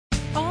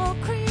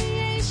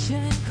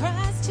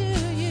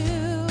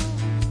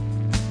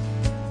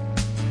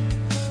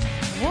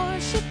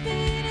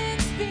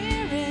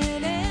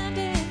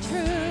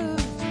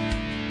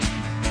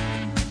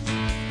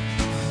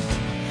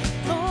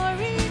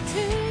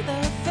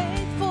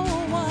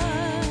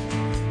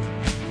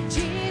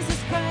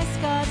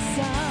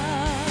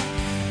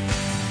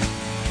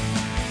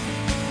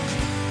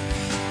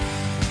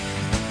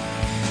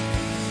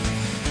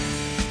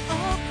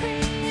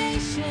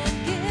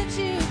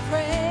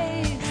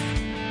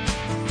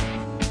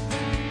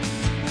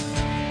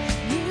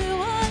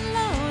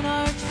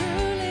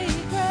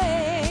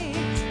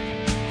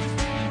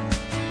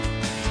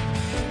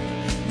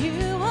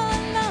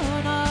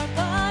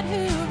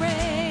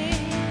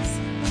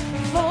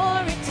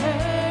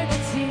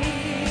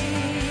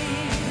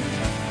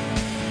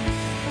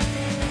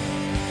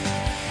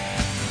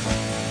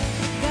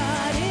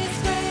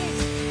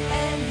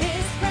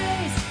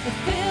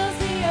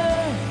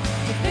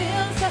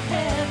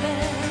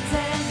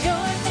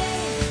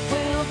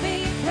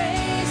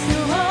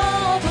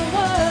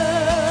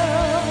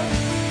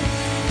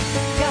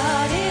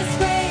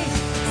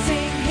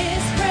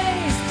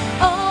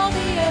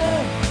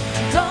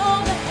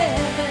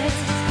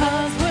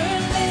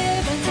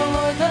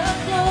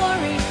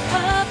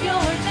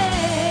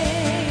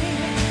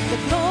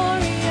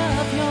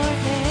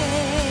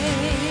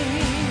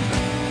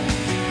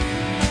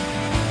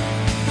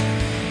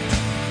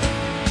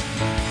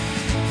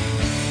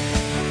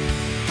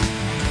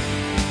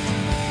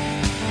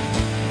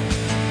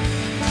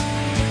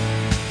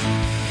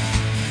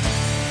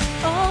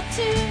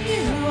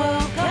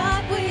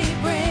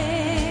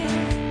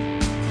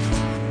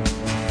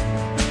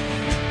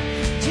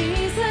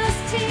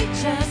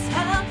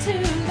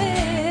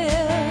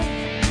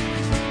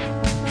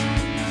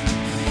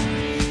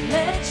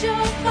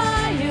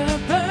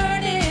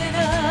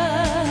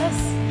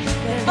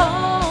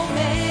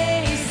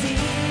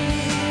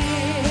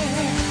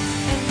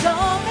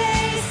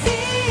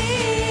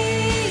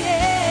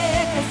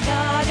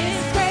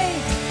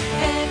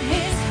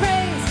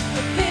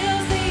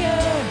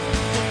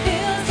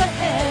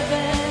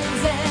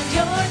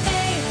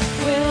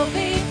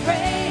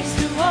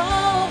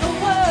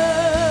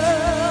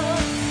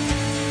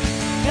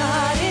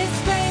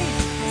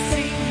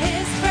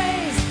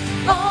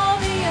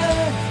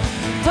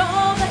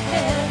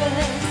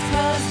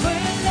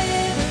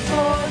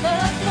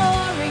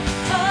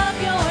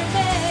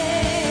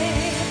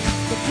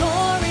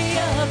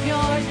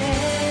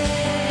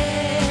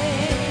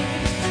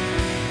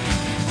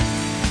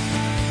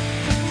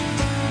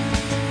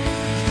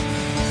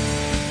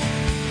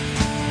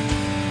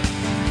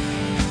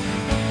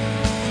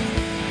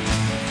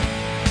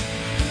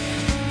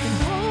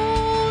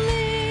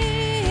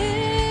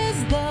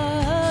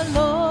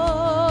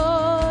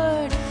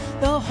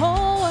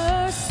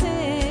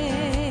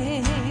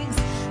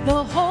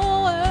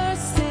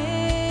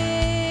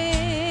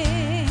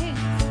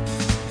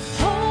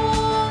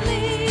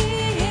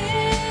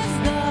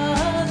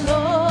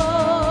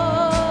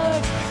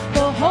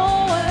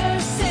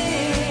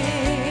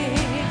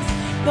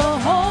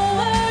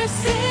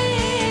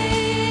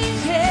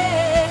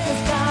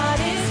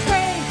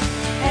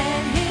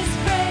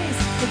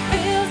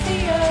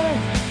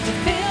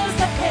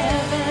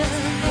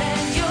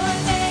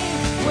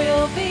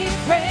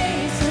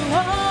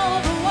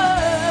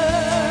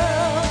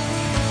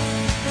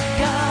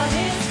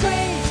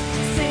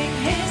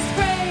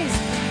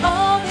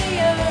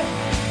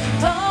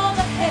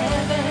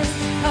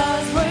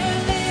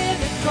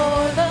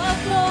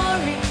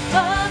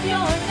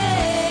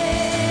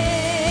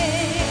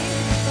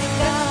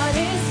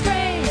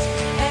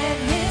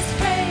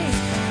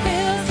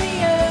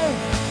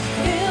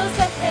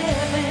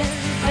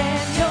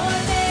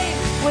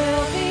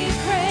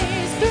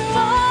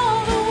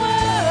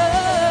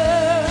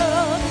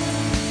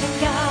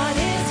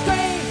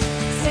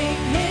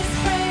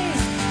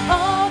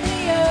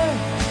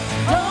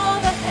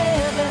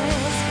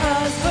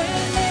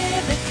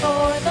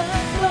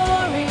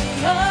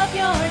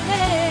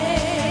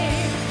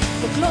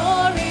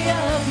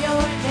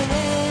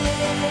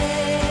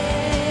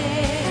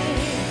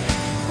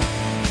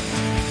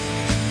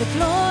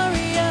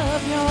glory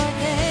of your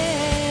name.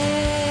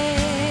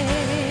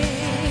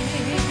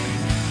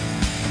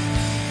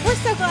 We're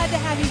so glad to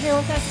have you here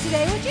with us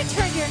today. Would you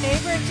turn to your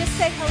neighbor and just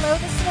say hello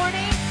this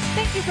morning?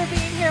 Thank you for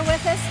being here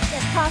with us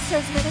at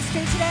Crossroads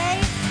Ministry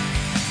today.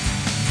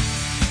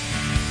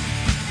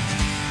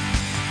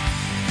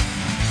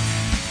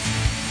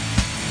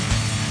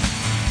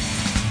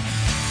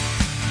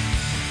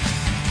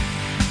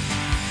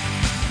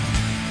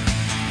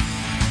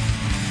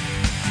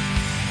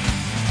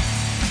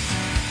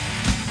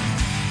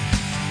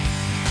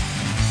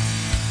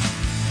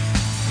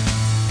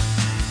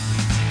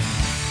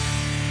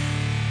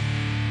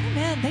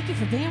 Thank you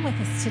for being with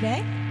us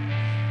today.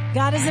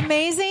 God is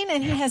amazing,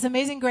 and He has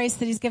amazing grace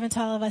that He's given to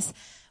all of us.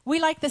 We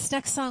like this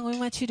next song. We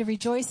want you to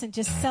rejoice and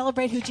just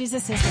celebrate who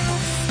Jesus is with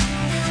us.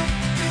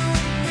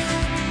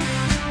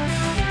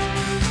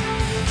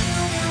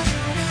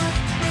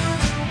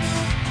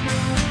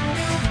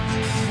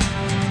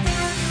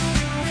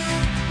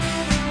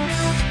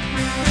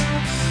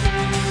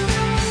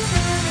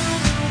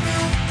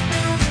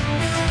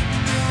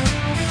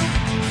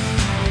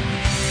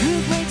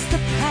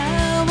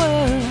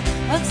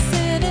 Of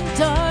sin and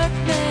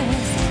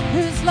darkness,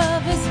 whose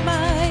love is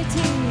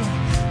mighty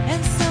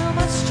and so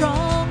much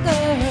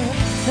stronger,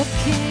 the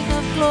King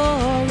of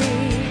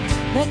glory,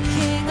 the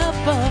King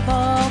above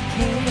all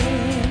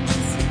kings,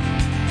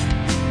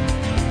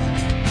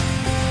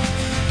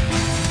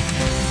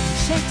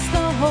 shakes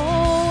the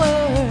whole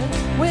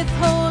earth with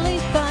holy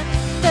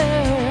thunder,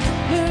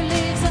 who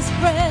leaves us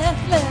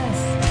breathless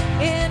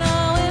in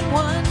awe and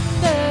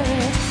wonder,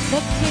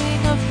 the King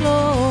of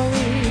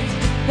glory,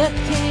 the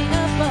King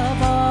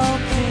above all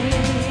kings.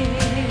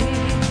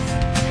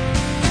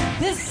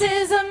 This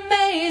is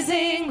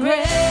amazing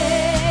grace.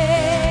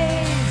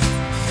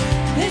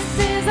 This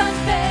is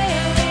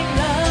unfailing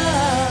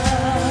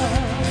love,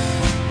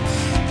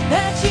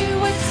 that you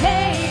would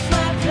take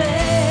my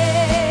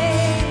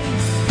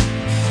place,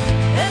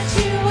 that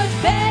you would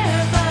bear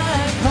my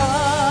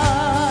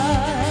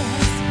cross,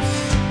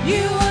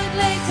 you would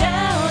lay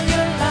down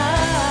your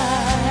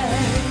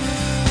life,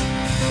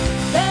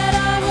 that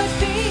I would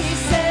be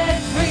set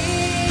free.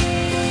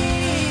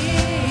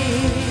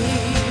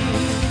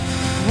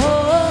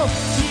 Oh,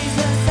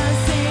 Jesus, I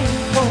sing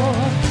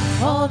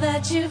for all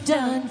that you've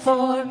done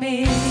for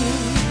me.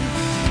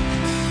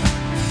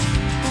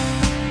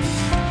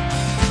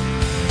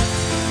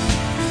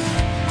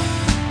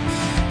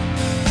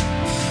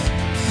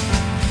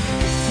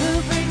 Who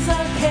brings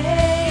our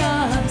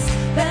chaos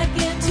back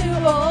into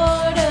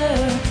order?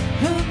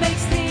 Who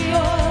makes the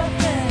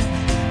orphan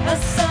a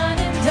son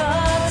and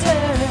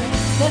daughter?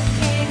 The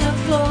King of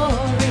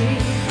glory,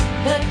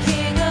 the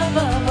King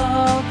above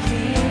all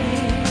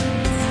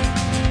kings,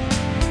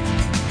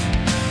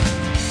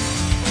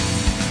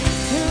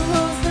 who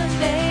rules the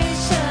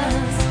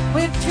nations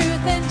with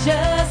truth and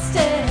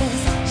justice,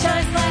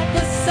 shines like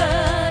the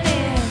sun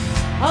in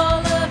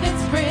all of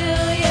its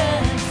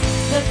brilliance,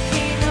 the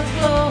King of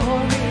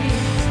glory,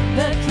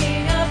 the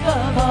King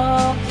above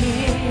all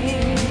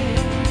kings.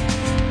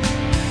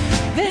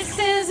 This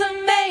is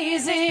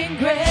amazing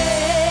grace.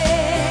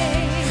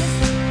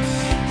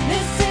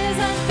 This is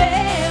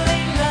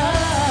unfailing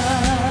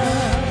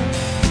love,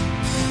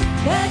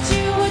 that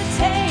you would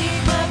take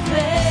my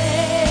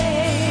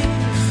place,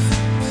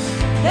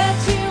 that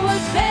you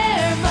would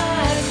bear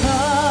my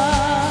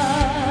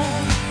cross,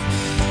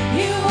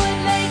 you would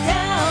lay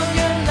down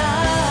your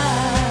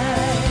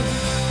life,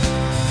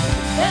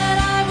 that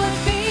I would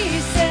be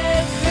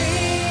set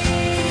free.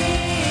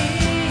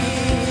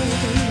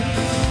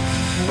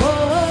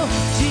 Oh,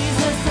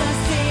 Jesus, I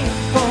sing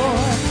for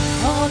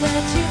all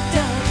that you've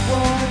done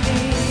for me.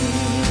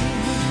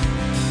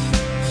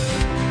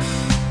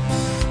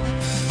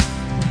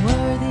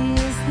 Worthy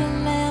is the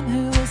Lamb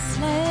who was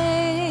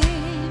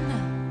slain.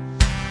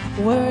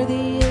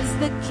 Worthy is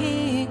the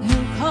King who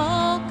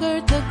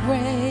conquered the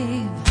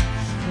grave.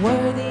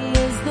 Worthy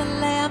is the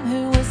Lamb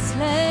who was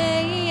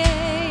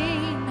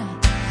slain.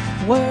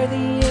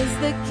 Worthy is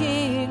the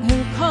King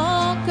who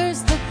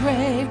conquers the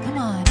grave. Come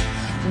on.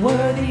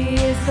 Worthy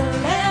is the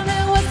Lamb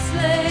who was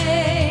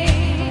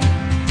slain.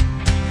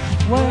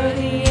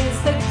 Worthy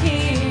is the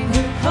King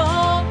who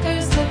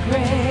conquers the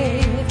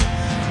grave.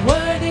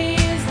 Worthy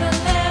is the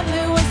Lamb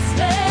who was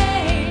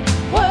slain.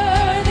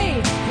 Worthy,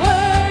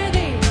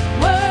 worthy,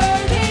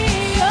 worthy.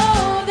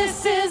 Oh,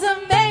 this is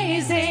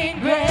amazing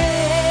grace.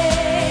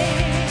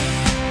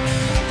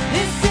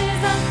 This is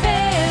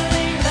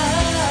unfailing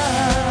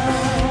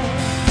love,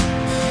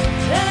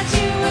 that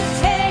you would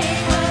take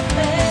my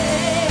place,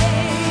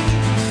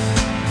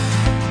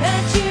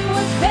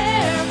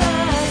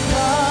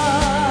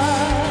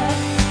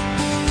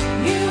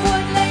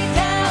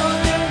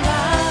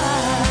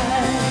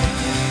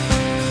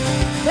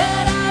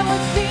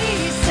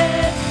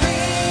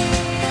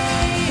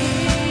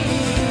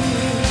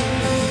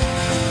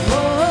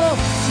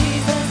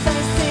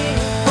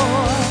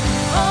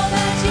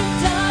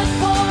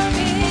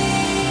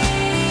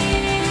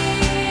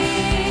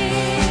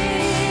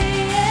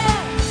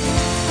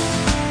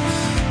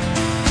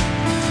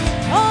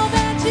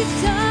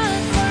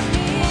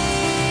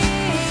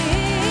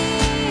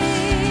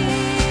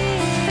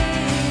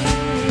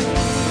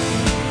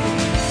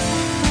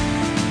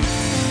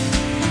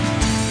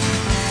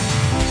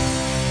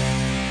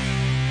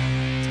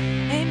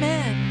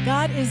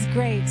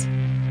 great.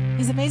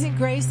 His amazing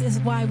grace is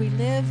why we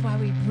live, why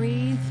we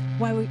breathe,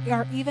 why we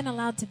are even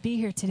allowed to be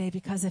here today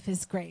because of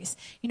His grace.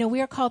 You know, we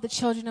are called the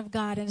children of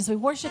God, and as we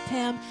worship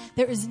Him,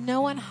 there is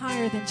no one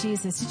higher than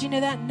Jesus. Did you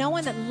know that? No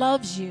one that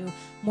loves you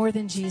more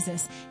than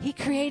Jesus. He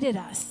created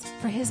us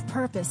for His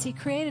purpose. He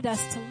created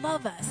us to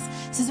love us.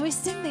 So as we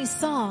sing these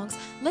songs,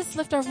 let's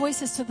lift our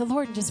voices to the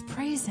Lord and just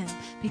praise Him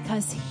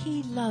because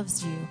He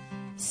loves you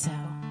so.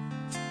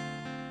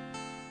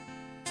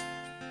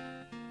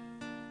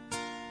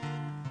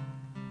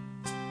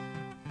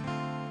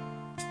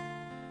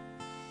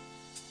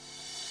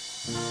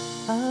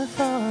 Our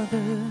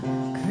Father,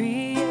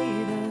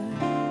 Creator,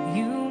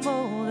 you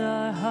mold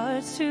our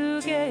hearts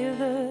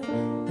together.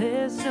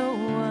 There's no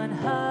one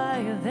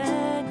higher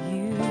than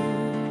you.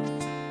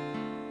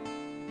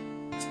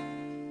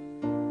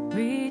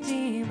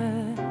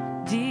 Redeemer,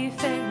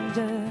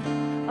 Defender,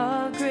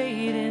 our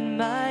great and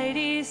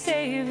mighty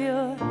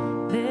Savior.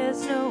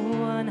 There's no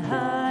one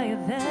higher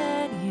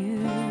than you.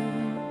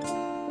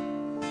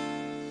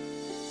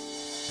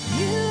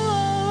 You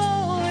are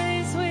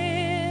always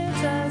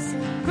with us,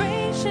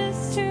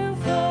 gracious to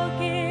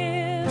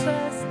forgive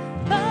us.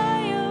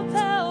 By your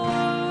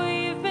power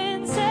we've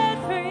been set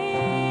free.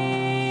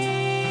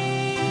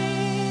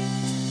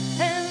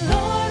 And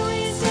Lord,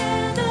 we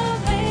stand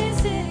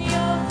amazed in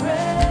your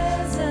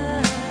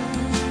presence,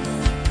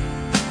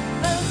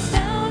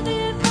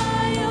 astounded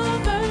by your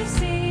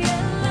mercy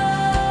and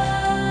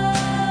love.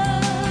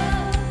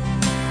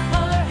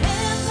 Our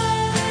hands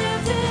are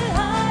lifted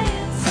high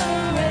in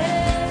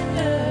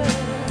surrender.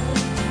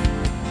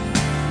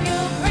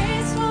 Your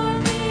grace for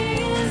me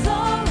is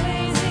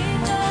always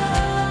enough.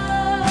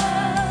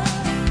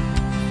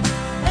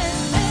 And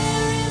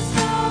there is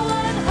no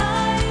one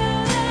higher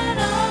than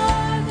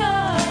our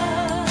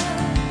God.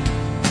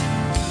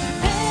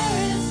 There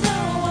is no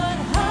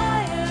one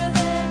higher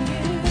than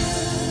you.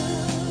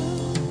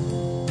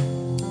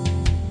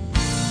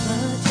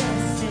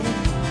 Majestic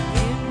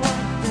in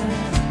wonder,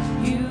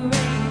 you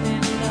reign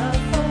in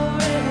love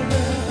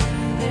forever.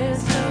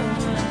 There's no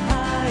one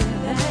higher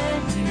than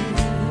you.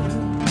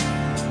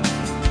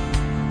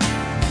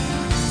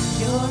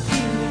 Your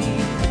beauty,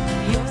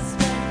 your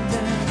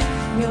splendor,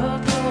 your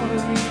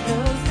glory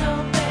knows no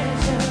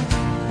measure.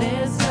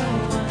 There's no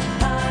one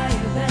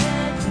higher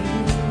than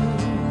you.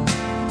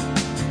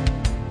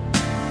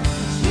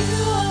 You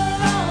are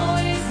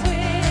always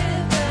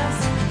with us,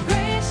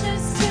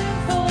 gracious to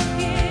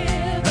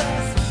forgive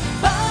us.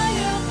 By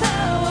your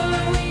power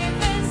we've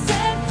been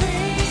set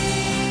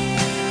free.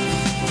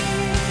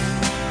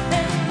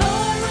 And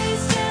Lord, we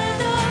stand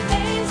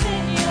amazed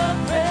in your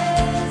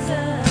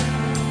presence,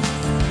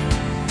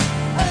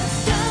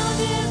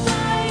 astounded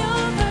by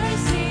your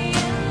mercy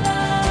and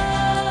love.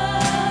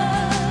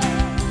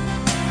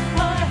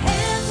 Our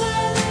hands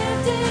are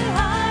lifted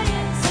high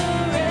in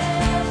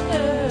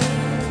surrender.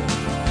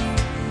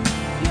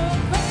 Your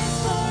grace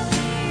for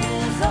me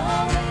is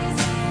always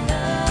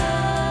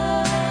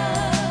enough.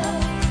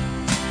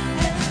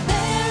 And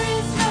there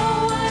is no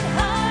one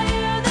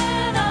higher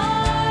than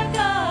our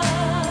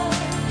God.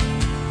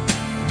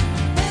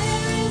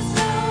 There is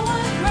no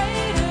one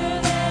greater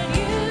than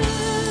you.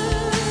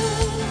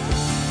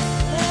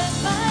 Let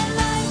my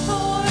life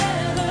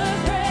forever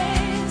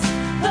praise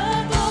the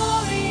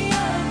glory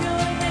of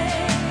your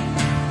name.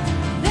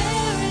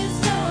 There is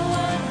no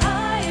one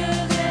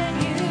higher than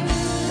you.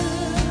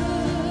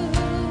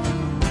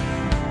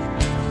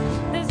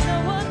 There's no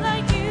one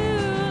like you,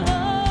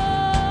 Lord.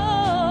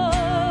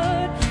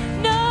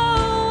 No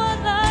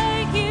one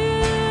like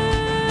you.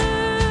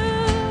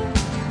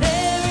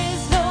 There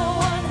is no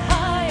one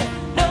higher,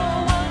 no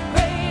one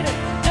greater,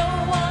 no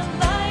one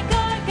like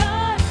our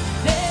God.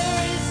 There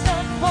is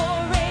none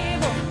more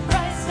able,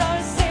 Christ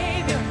our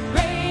Savior,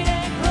 great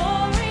and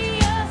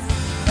glorious.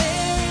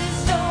 There is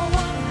no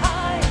one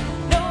higher,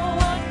 no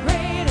one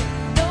greater,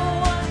 no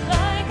one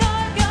like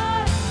our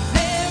God.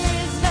 There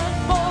is none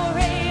more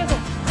able,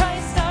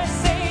 Christ our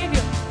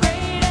Savior,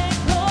 great and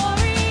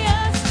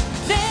glorious.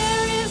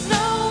 There is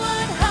no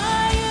one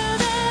higher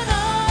than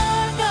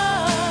our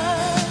God.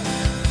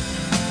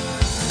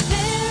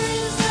 There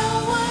is no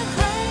one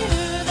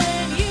greater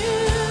than you.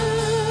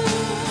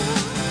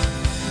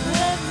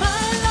 Let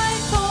my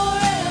life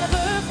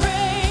forever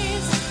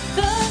praise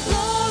the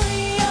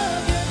glory of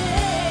your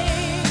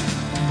name.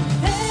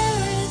 There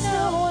is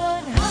no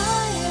one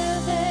higher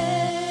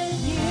than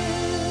you.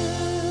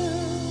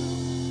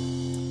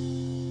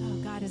 Oh,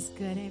 God is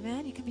good.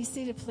 Amen. You can be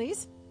seated,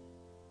 please.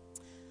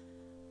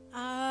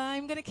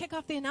 I'm going to kick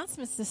off the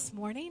announcements this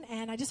morning,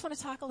 and I just want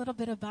to talk a little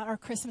bit about our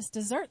Christmas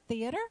Dessert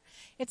Theater.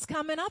 It's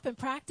coming up, and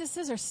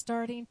practices are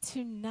starting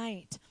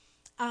tonight.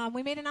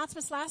 We made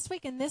announcements last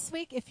week and this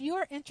week. If you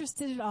are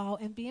interested at all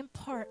in being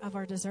part of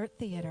our dessert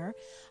theater,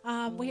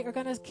 we are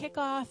going to kick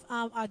off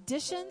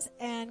auditions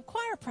and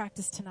choir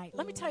practice tonight.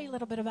 Let me tell you a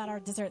little bit about our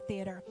dessert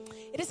theater.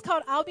 It is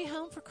called I'll Be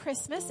Home for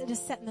Christmas. It is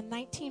set in the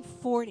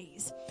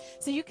 1940s.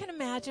 So you can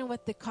imagine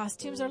what the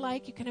costumes are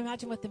like. You can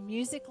imagine what the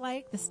music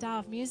like, the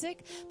style of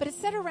music. But it's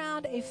set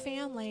around a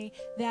family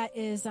that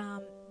is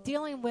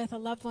dealing with a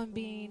loved one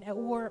being at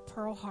war at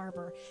Pearl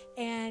Harbor.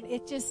 And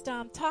it just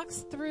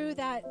talks through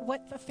that,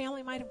 what the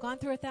family might have gone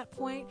through at that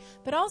point.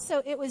 But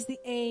also, it was the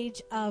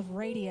age of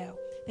radio.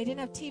 They didn't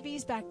have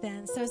TVs back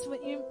then. So it's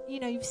what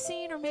you've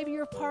seen, or maybe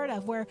you're a part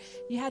of, where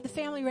you had the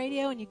family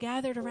radio and you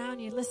gathered around,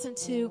 you listened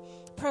to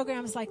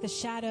programs like The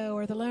Shadow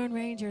or The Lone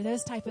Ranger,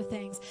 those type of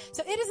things.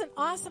 So it is an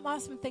awesome,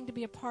 awesome thing to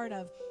be a part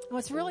of. And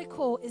what's really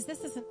cool is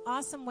this is an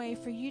awesome way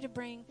for you to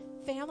bring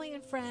family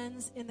and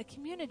friends in the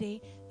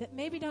community that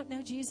maybe don't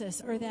know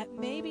Jesus, or that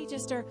maybe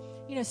just are,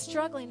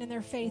 struggling in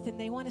their faith, and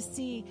they want to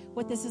see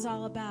what this is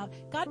all about.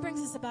 God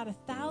brings us about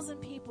 1,000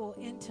 people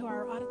into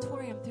our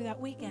auditorium through that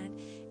weekend.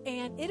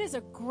 And it is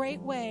a great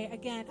way,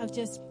 again, of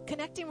just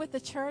connecting with the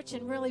church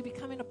and really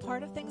becoming a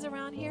part of things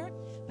around here,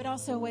 but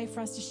also a way for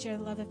us to share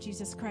the love of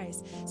Jesus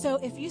Christ. So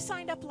if you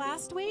signed up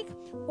last week,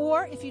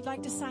 or if you'd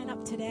like to sign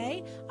up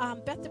today,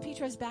 Beth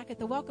DePietro is back at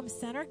the Welcome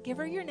Center. Give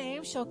her your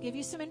name. She'll give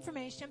you some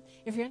information.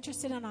 If you're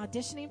interested in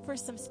auditioning for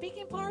some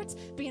speaking parts,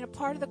 being a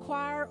part of the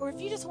choir, or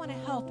if you just want to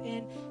help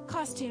in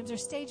costumes or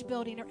stage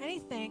building or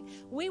anything,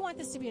 we want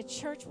this to be a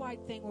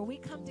church-wide thing where we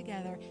come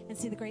together and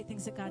see the great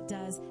things that God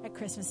does at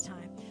Christmas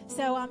time.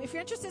 So if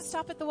you're interested,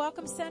 stop at the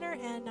Welcome Center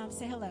and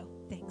say hello.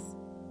 Thanks.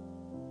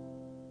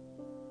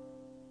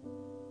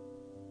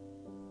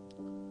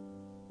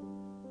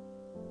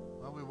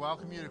 Well, we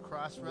welcome you to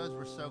Crossroads.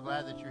 We're so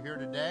glad that you're here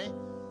today.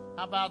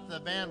 How about the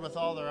band with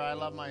all their I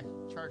Love My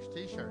Church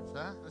t-shirts,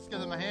 huh? Let's give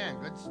them a hand.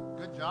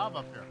 Good job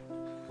up here.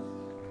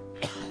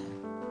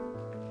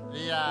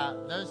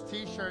 Those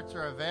t-shirts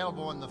are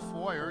available in the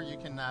foyer. You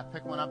can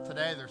pick one up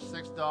today. They're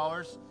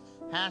 $6.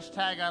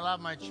 Hashtag I Love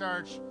My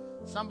Church.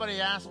 Somebody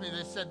asked me,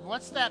 they said,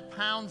 what's that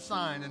pound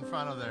sign in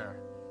front of there?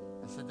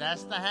 I said,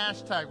 that's the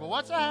hashtag. Well,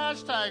 what's a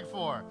hashtag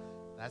for?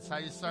 That's how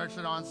you search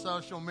it on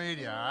social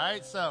media, all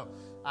right? So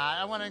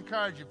I want to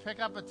encourage you,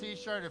 pick up a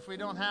t-shirt. If we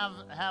don't have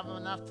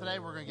enough today,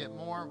 we're going to get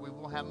more. We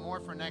will have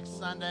more for next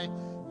Sunday.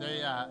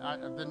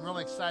 I've been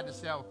really excited to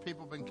see how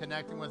people have been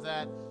connecting with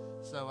that.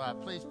 So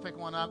please pick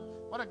one up.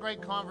 What a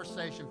great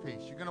conversation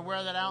piece. You're going to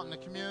wear that out in the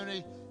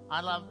community.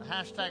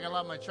 Hashtag I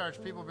Love My Church.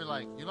 People will be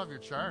like, you love your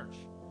church.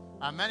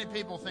 Many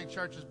people think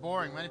church is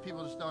boring. Many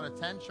people just don't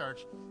attend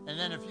church. And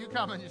then if you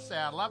come and you say,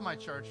 I love my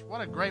church,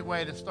 what a great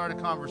way to start a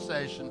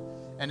conversation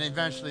and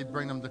eventually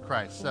bring them to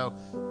Christ. So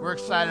we're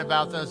excited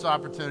about those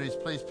opportunities.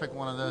 Please pick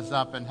one of those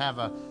up and have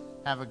a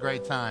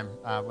great time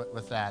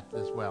with that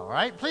as well. All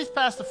right? Please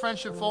pass the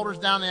friendship folders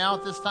down the aisle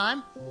at this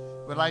time.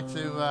 We'd like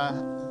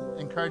to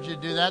encourage you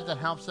to do that. That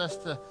helps us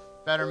to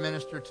better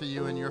minister to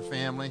you and your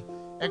family.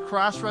 At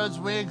Crossroads,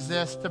 we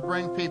exist to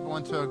bring people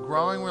into a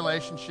growing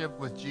relationship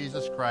with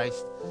Jesus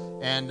Christ.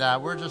 And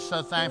we're just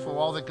so thankful for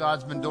all that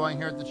God's been doing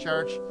here at the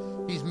church.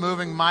 He's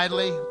moving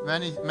mightily.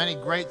 Many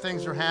great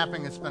things are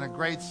happening. It's been a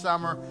great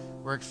summer.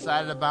 We're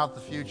excited about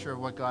the future of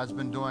what God's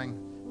been doing,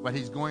 what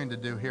he's going to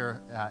do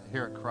here at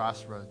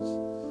Crossroads.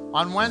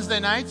 On Wednesday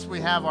nights,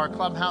 we have our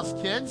Clubhouse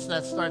Kids.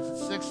 That starts at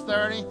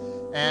 6:30.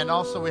 And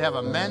also we have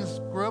a men's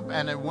group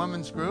and a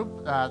women's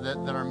group that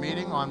are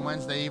meeting on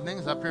Wednesday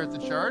evenings up here at the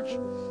church.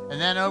 And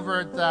then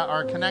over at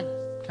our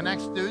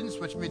Connect Students,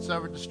 which meets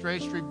over at the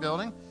Strait Street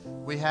building,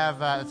 we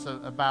have, it's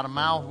about a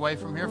mile away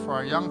from here for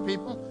our young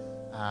people.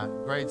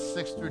 Grades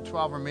 6 through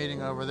 12 are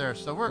meeting over there.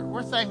 So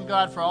we're thanking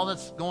God for all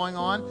that's going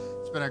on.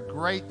 It's been a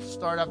great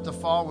start up to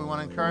fall. We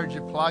want to encourage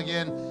you to plug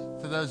in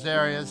to those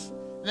areas.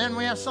 And then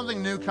we have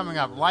something new coming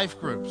up, life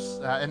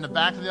groups. In the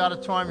back of the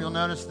auditorium, you'll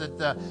notice that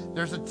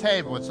there's a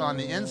table. It's on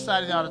the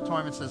inside of the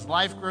auditorium. It says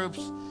life groups.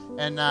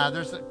 And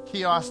there's a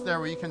kiosk there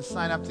where you can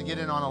sign up to get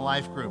in on a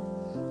life group.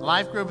 A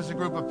life group is a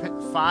group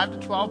of 5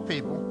 to 12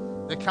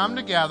 people that come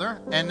together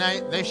and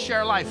they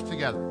share life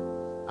together.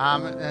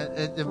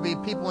 It'll be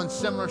people in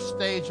similar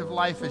stage of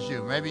life as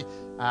you. Maybe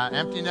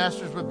empty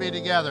nesters would be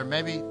together.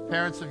 Maybe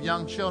parents of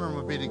young children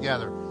would be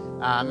together.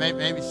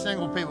 Maybe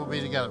single people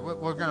be together.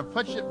 We're going to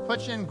put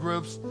you in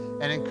groups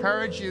and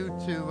encourage you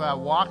to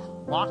walk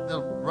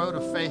the road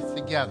of faith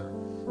together.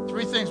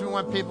 3 things we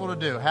want people to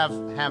do: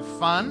 have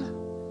fun,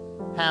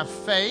 have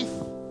faith,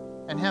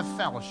 and have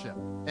fellowship.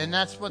 And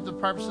that's what the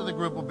purpose of the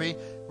group will be.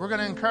 We're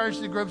going to encourage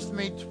the groups to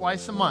meet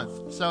twice a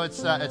month. So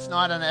it's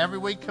not an every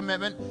week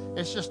commitment.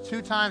 It's just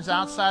 2 times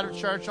outside of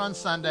church on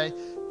Sunday,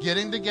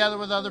 getting together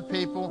with other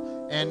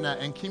people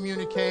and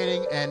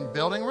communicating and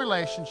building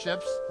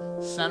relationships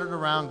centered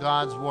around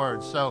God's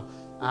Word. So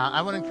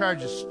I would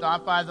encourage you to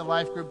stop by the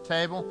life group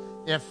table.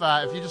 If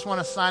you just want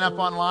to sign up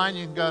online,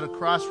 you can go to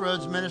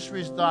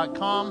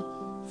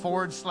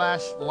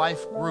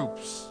crossroadsministries.com/life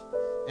groups.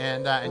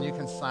 And you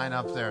can sign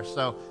up there.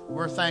 So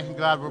we're thanking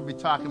God. We'll be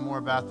talking more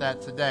about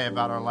that today,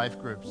 about our life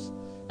groups.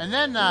 And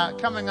then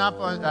coming up,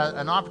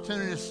 an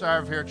opportunity to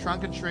serve here,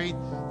 Trunk and Treat.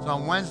 It's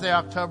on Wednesday,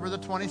 October the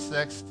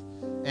 26th.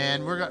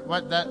 And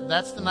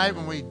that's the night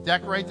when we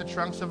decorate the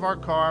trunks of our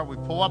car. We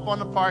pull up on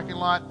the parking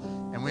lot,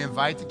 and we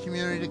invite the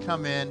community to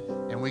come in,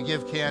 and we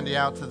give candy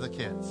out to the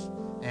kids.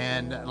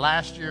 And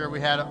last year we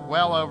had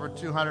well over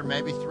 200,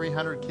 maybe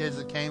 300 kids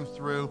that came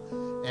through.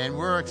 And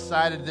we're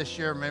excited this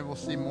year. Maybe we'll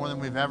see more than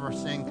we've ever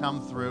seen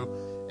come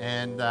through.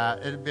 And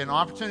it'd be an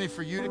opportunity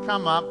for you to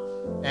come up,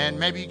 and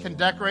maybe you can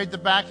decorate the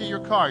back of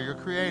your car. You're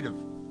creative.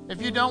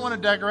 If you don't want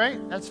to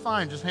decorate, that's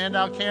fine. Just hand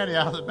out candy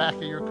out of the back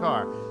of your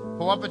car.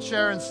 Pull up a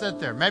chair and sit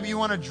there. Maybe you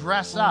want to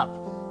dress up.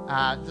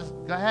 Just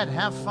go ahead,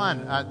 have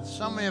fun.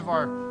 So many of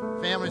our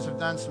families have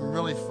done some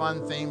really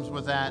fun themes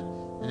with that.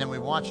 And then we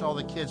watch all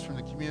the kids from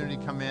the community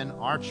come in,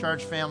 our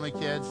church family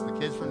kids, the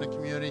kids from the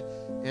community.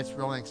 It's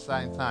really an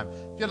exciting time.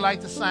 If you'd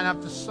like to sign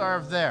up to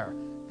serve there,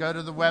 go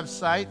to the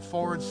website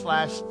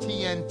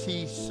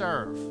 /TNT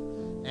Serve.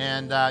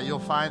 And you'll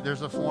find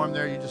there's a form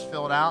there. You just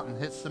fill it out and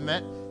hit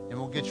submit, and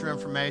we'll get your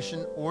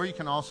information. Or you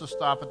can also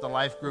stop at the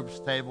life groups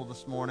table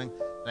this morning.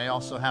 They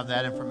also have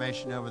that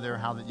information over there,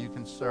 how that you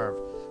can serve.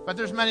 But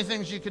there's many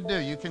things you could do.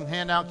 You can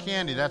hand out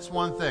candy. That's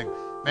one thing.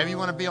 Maybe you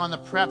want to be on the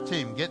prep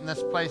team, getting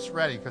this place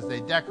ready, because they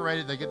decorate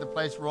it, they get the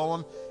place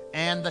rolling,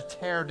 and the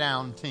tear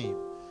down team.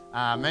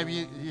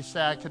 Maybe you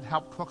say, I could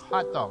help cook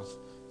hot dogs.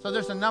 So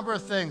there's a number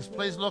of things.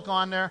 Please look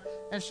on there.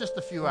 And it's just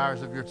a few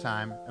hours of your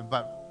time,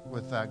 but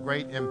with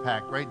great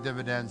impact, great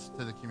dividends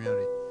to the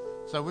community.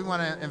 So we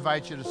want to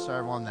invite you to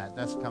serve on that.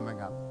 That's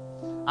coming up.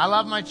 I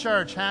love my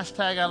church.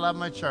 #I love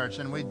my church.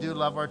 And we do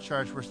love our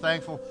church. We're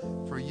thankful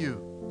for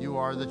you. You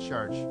are the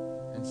church.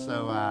 And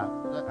so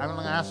I'm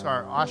going to ask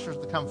our ushers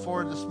to come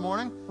forward this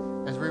morning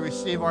as we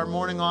receive our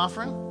morning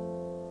offering.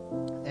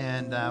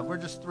 And we're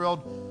just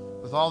thrilled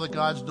with all that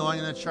God's doing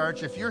in the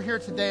church. If you're here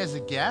today as a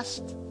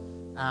guest,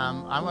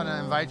 I want to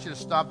invite you to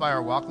stop by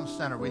our Welcome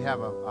Center. We have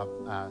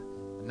a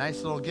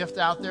nice little gift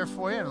out there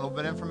for you and a little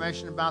bit of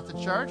information about the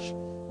church.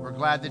 We're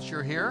glad that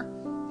you're here.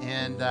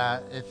 And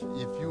if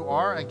you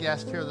are a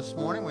guest here this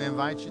morning, we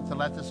invite you to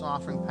let this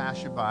offering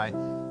pass you by.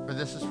 For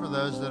this is for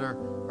those that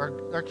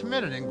are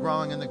committed and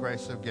growing in the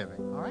grace of giving.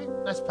 All right?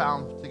 Let's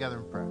bow together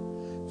in prayer.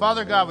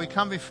 Father God, we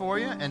come before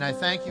you, and I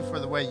thank you for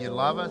the way you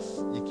love us,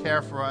 you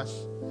care for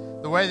us,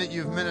 the way that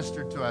you've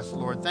ministered to us,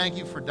 Lord. Thank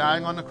you for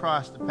dying on the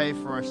cross to pay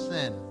for our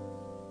sin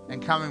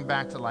and coming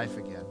back to life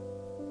again.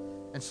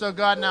 And so,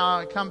 God, now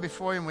I come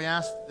before you, and we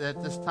ask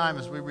that this time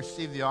as we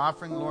receive the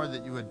offering, Lord,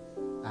 that you would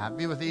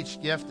be with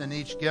each gift and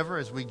each giver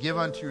as we give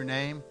unto your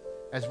name,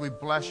 as we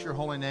bless your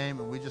holy name,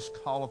 and we just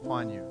call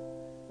upon you.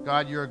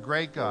 God, you're a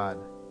great God.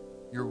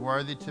 You're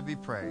worthy to be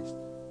praised.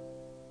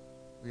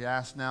 We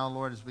ask now,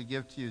 Lord, as we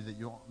give to you, that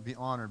you'll be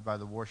honored by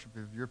the worship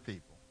of your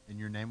people. In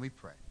your name we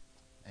pray.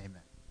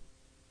 Amen.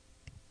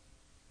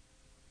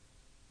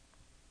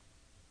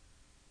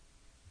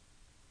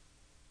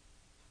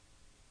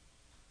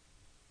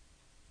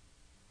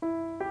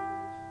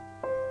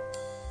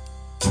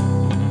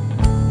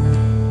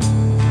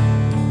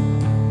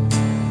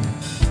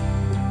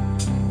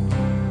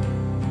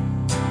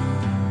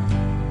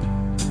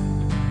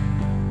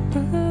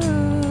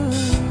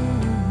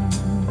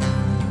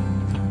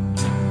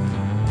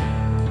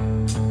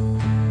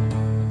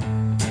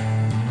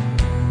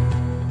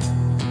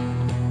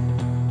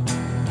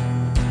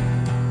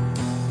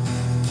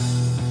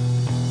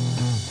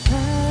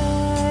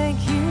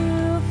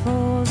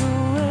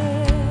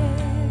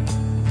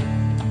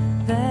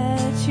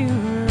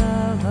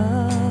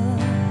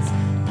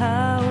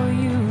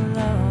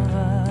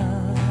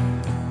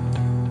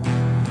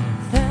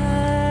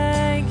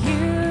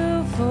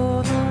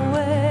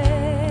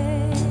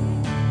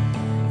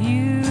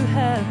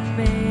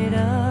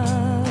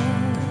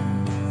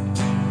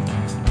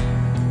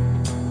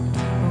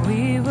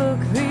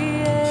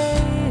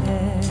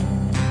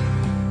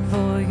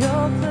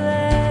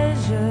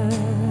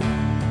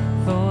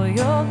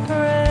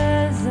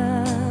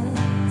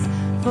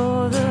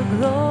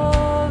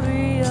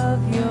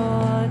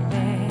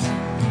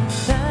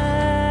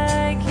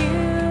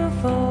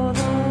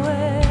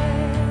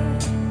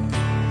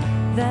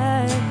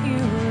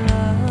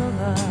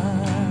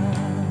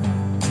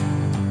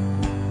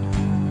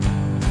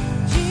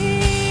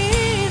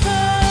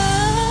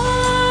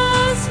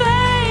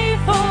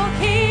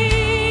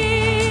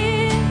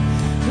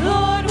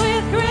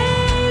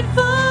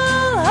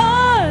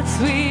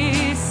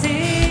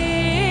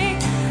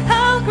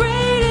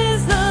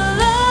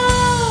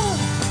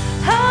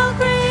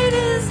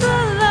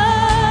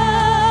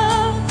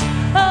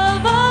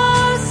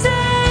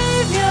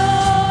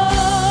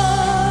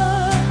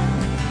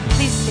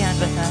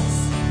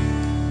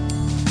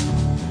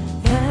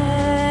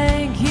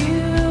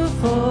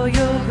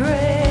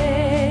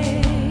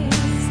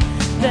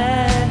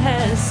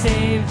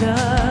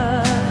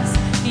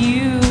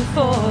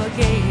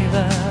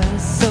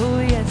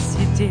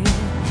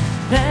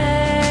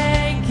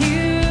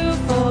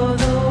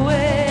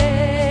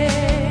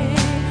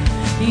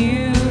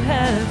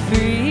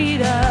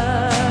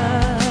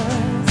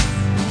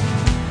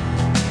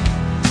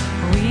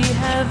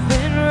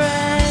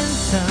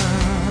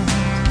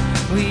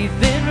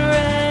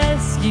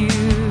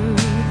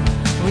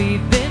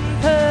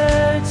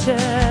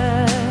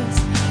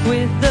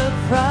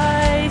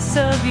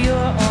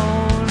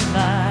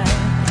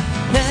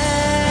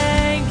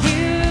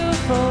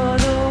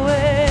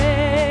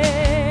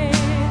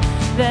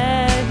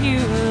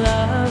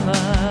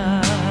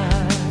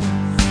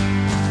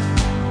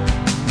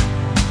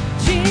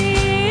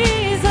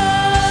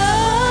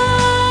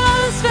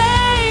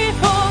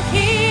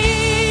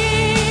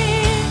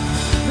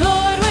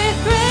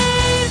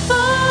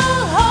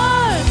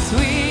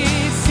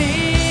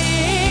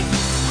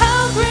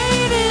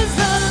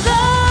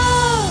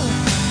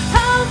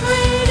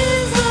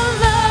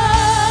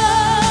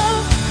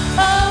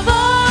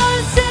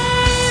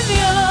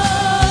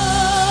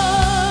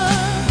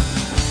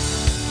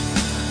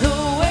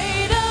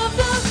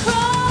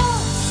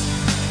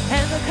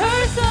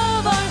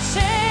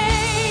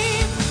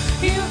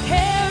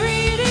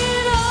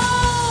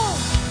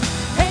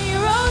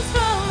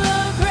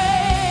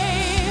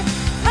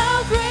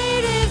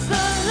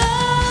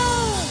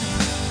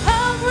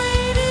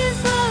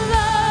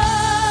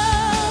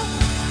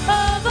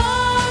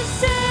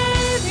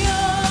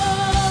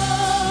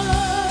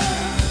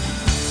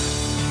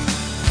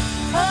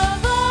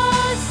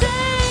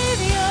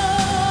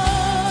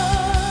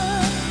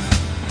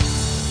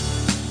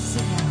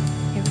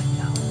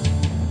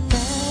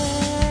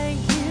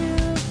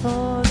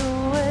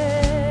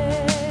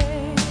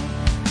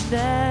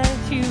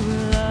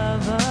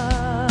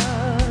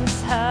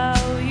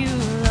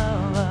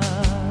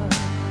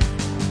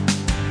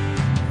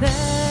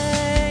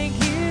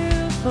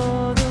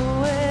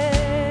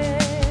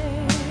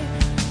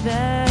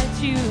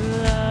 you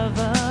love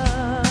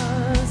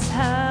us,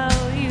 how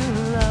you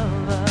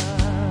love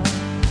us.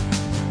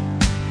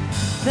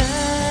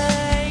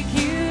 Thank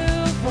you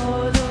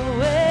for the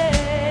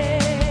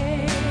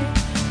way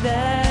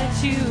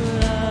that you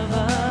love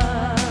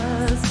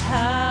us,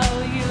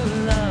 how you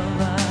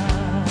love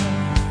us.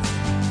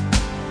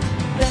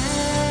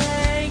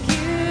 Thank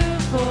you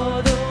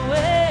for the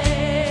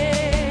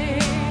way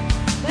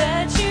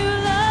that you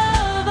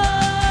love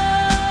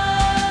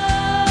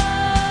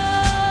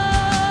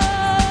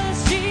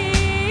us,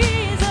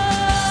 Jesus,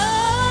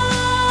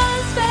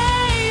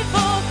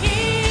 faithful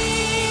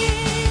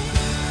King.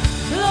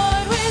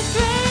 Lord, with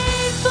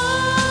grateful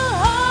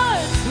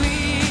hearts we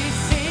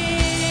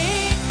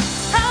sing.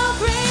 How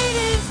great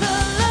is the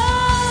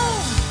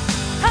love,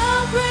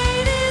 how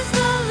great is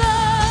the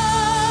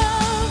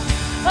love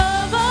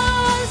of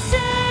our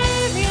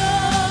Savior.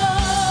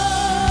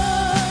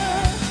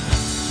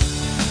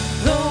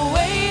 The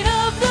weight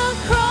of the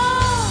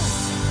cross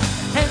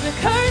and the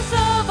curse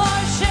of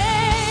our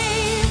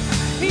shame,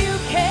 you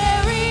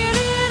carried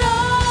it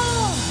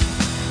all,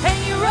 and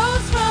you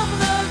rose from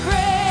the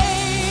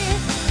grave.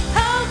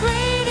 How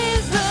great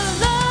is the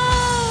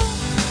love,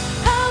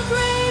 how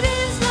great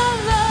is the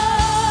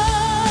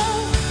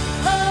love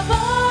of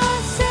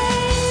our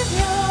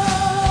Savior,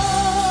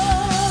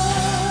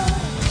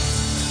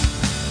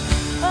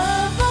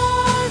 of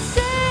our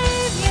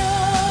Savior.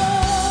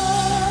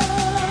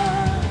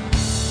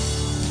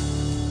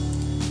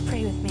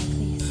 Pray with me,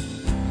 please.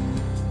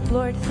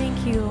 Lord,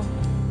 thank you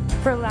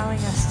for allowing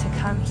us to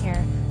come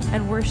here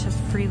and worship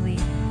freely.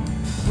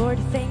 Lord,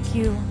 thank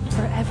you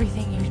for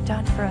everything you've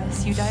done for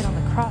us. You died on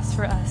the cross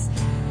for us.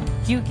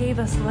 You gave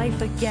us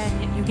life again,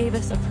 and you gave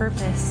us a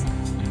purpose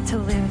to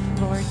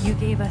live, Lord. You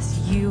gave us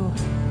you.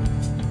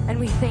 And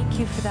we thank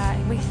you for that.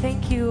 And we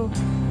thank you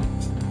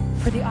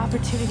for the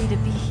opportunity to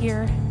be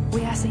here.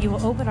 We ask that you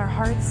will open our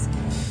hearts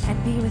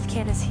and be with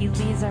Ken as he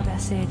leads our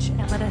message,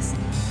 and let us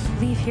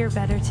leave here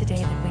better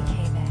today than we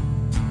came in.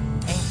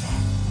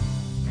 Amen.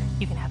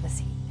 You can have a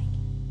seat. Thank you.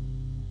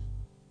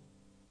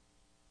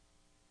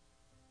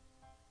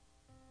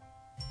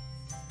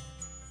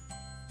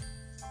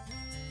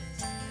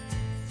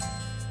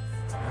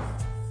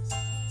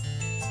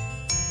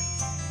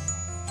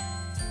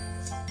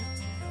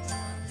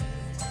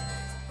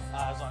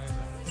 As long as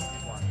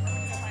it's one.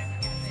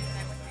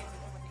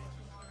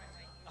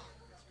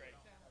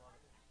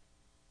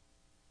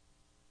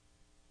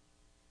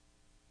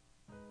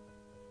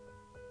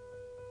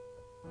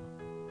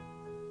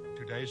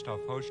 Today's the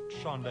first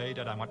Sunday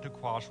that I went to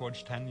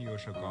Crossroads 10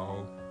 years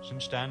ago.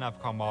 Since then,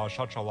 I've come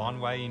such a long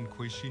way in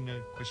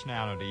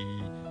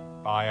Christianity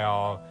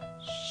by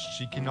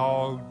seeking the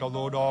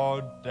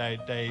Lord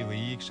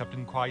daily,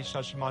 accepting Christ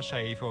as my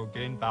Savior,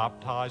 getting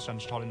baptized,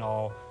 and starting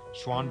a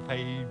strong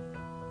faith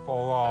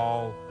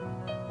for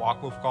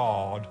walk with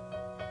God.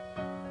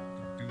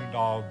 Doing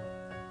the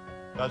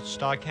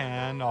best I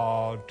can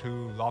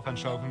to love and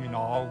serve Him in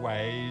all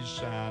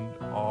ways and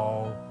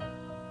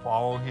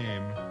follow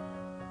Him.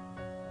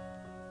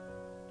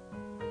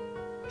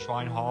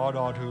 Trying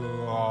harder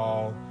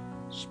to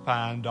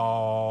spend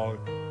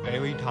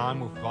daily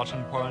time with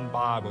lesson prayer and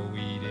Bible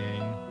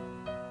reading.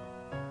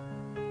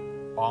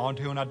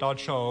 Volunteering at the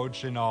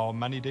church in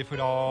many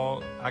different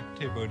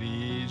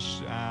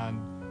activities, and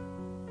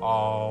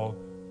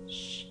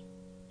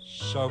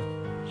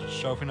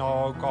serving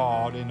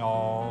God in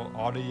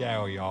all the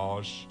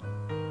areas.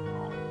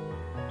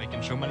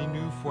 Making so many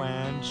new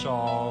friends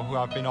who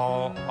have been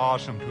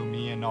awesome to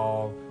me and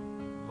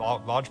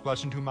large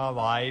blessing to my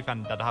life,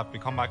 and that have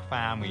become like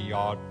family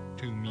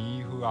to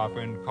me, who have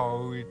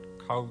encouraged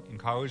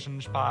and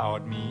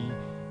inspired me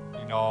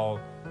in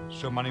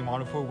so many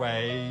wonderful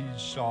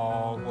ways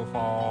with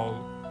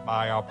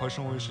my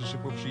personal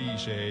relationship with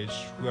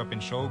Jesus, who have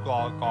been so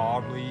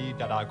godly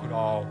that I could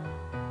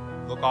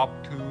look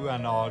up to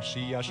and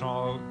see as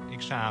an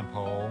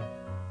example.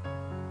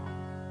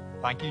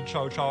 Thank you,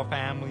 church, our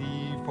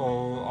family,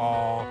 for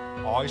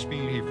always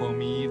being here for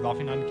me,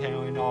 loving and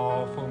caring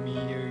for me,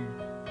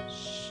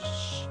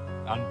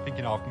 and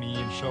thinking of me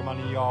in so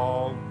many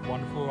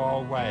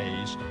wonderful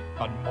ways.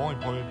 But more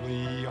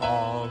importantly,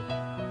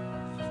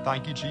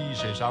 thank you,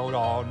 Jesus. I would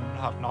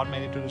have not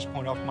made it to this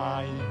point of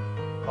my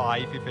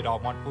life if it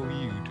weren't for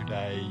you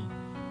today.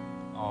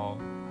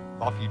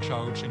 Love you,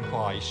 church, in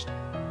Christ.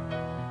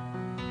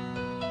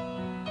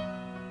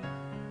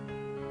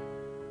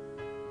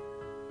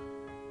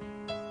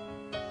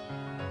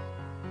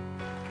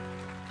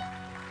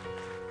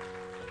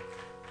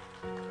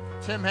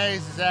 Tim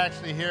Hayes is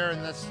actually here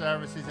in this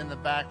service. He's in the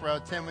back row.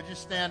 Tim, would you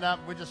stand up?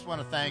 We just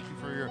want to thank you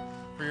for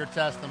your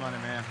testimony,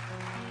 man.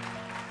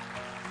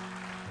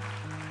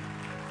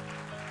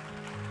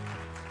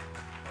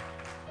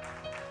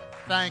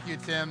 Thank you,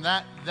 Tim.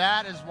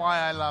 That is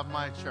why I love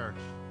my church.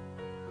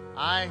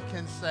 I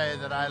can say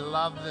that I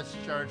love this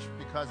church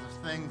because of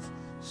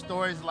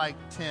stories like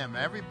Tim.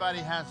 Everybody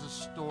has a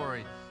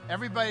story.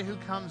 Everybody who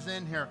comes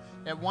in here,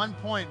 at one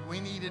point we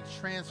needed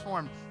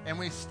transformed, and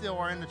we still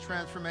are in the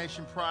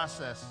transformation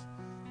process.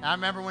 And I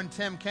remember when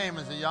Tim came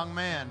as a young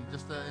man,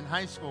 just in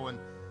high school,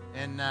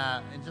 and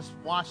just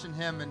watching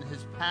him and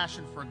his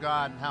passion for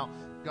God and how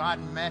God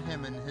met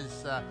him and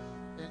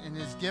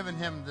has given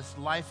him this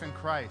life in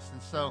Christ.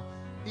 And so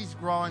he's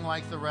growing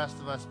like the rest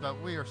of us, but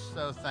we are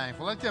so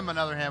thankful. Let's give him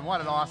another hand. What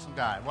an awesome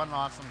guy. What an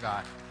awesome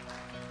guy.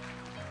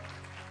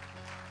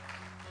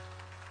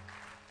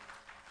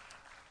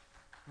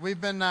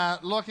 We've been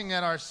looking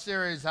at our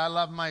series, I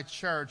Love My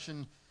Church.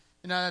 And,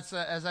 you know, that's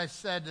as I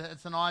said,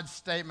 it's an odd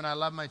statement, I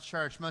love my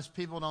church. Most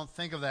people don't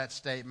think of that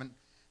statement.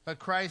 But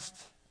Christ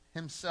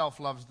himself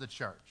loves the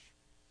church.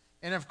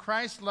 And if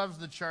Christ loves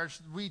the church,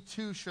 we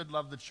too should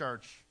love the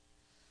church.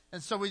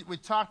 And so we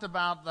talked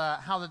about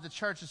how that the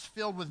church is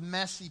filled with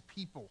messy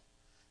people.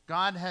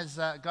 God is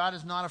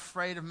not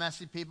afraid of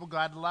messy people.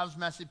 God loves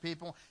messy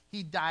people.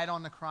 He died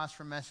on the cross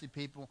for messy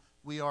people.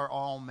 We are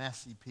all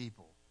messy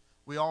people.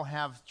 We all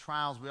have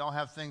trials. We all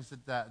have things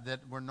that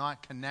we're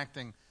not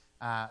connecting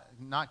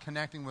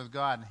with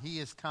God. And he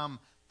has come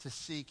to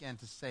seek and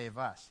to save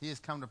us. He has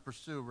come to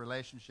pursue a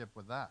relationship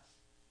with us.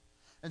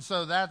 And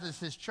so that is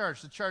his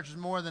church. The church is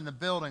more than a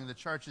building. The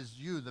church is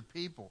you, the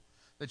people.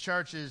 The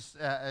church is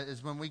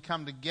when we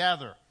come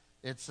together.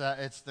 It's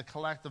the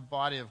collective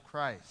body of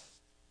Christ.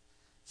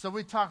 So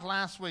we talked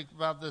last week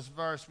about this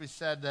verse. We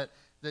said that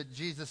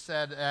Jesus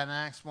said in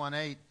Acts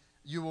 1:8,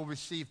 you will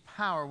receive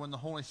power when the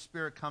Holy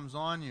Spirit comes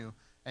on you,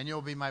 and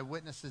you'll be my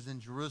witnesses in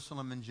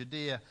Jerusalem and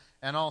Judea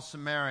and all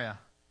Samaria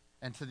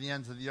and to the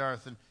ends of the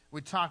earth. And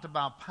we talked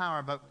about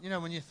power, but you know,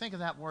 when you think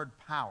of that word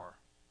power,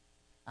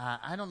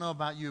 I don't know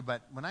about you,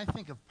 but when I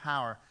think of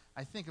power,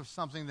 I think of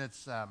something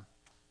that's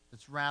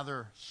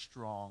rather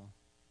strong.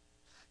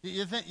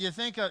 You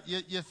think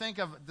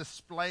of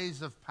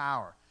displays of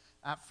power.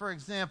 For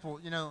example,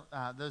 you know,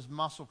 those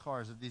muscle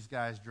cars that these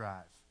guys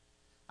drive.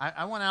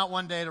 I went out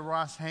one day to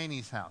Ross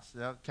Haney's house.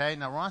 Okay,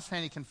 now Ross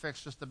Haney can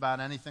fix just about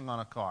anything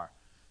on a car.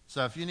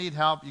 So if you need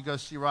help, you go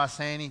see Ross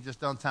Haney. Just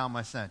don't tell him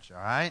I sent you,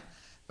 all right?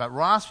 But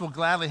Ross will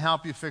gladly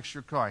help you fix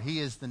your car. He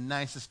is the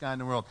nicest guy in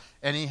the world.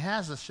 And he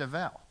has a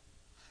Chevelle.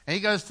 And he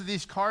goes to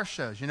these car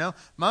shows, you know.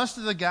 Most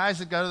of the guys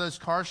that go to those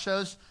car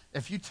shows,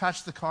 if you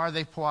touch the car,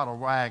 they pull out a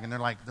rag, and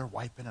they're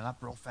wiping it up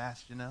real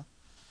fast, you know.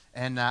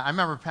 And I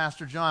remember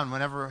Pastor John,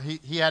 whenever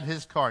he had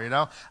his car, you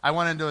know, I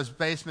went into his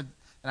basement,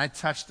 and I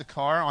touched the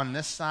car on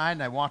this side,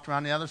 and I walked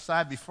around the other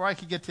side. Before I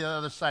could get to the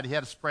other side, he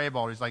had a spray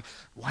ball. He's like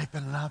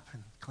wiping it up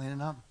and cleaning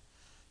it up.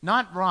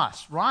 Not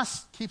Ross.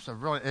 Ross keeps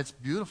it's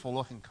beautiful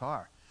looking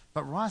car.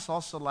 But Ross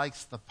also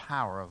likes the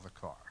power of the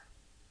car.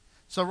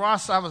 So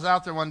Ross, I was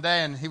out there one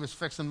day, and he was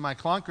fixing my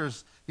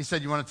clunkers. He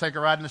said, you want to take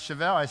a ride in the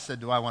Chevelle? I said,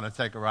 do I want to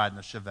take a ride in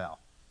the Chevelle?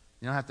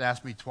 You don't have to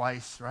ask me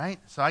twice, right?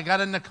 So I got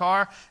in the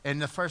car,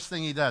 and the first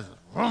thing he does is,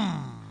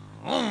 vroom,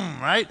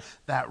 vroom, right?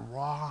 That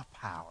raw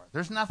power.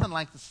 There's nothing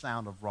like the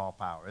sound of raw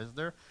power, is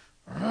there?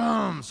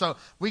 Vroom. So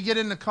we get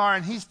in the car,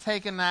 and he's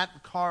taking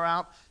that car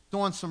out,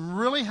 doing some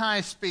really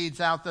high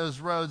speeds out those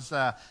roads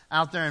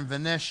out there in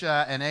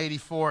Venetia and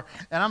 84.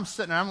 And I'm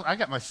sitting there, I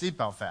got my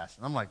seatbelt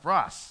fastened. I'm like,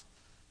 Ross,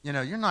 you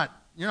know, you're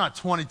not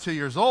 22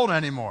 years old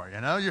anymore,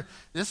 you know.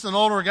 This is an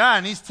older guy,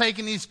 and he's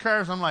taking these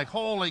curves. I'm like,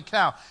 holy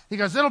cow. He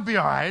goes, it'll be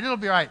all right, it'll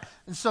be all right.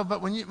 And so,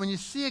 but when you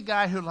see a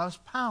guy who loves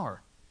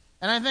power,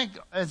 and I think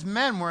as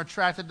men we're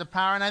attracted to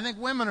power, and I think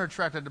women are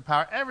attracted to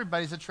power.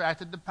 Everybody's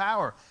attracted to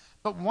power.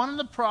 But one of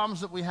the problems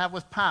that we have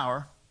with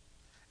power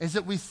is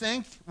that we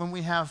think when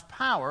we have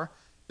power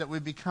that we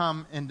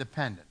become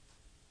independent.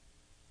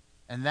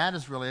 And that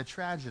is really a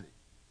tragedy.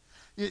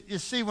 You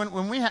see,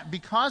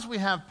 because we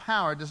have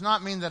power does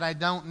not mean that I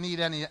don't need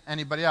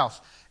anybody else.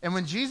 And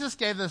when Jesus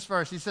gave this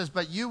verse, he says,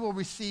 but you will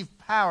receive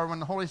power when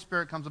the Holy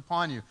Spirit comes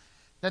upon you.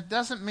 That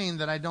doesn't mean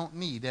that I don't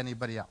need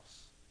anybody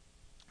else.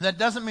 That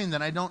doesn't mean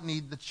that I don't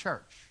need the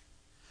church.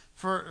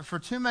 For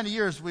too many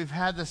years, we've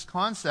had this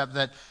concept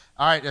that,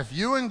 all right, if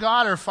you and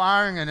God are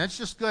firing and it's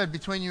just good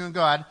between you and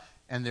God,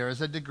 and there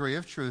is a degree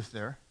of truth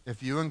there.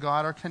 If you and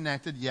God are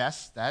connected,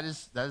 yes, that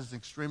is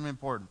extremely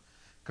important.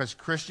 Because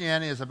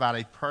Christianity is about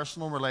a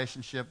personal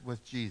relationship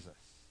with Jesus.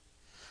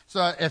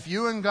 So if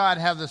you and God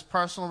have this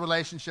personal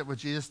relationship with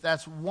Jesus,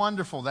 that's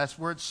wonderful. That's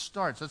where it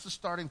starts. That's the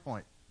starting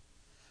point.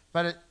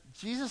 But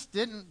Jesus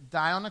didn't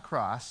die on the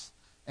cross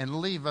and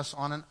leave us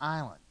on an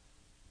island.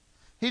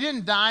 He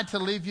didn't die to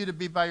leave you to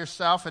be by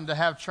yourself and to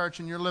have church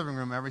in your living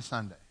room every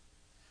Sunday.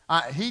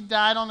 He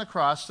died on the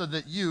cross so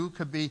that you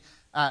could be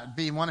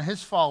one of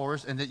his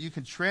followers and that you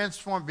could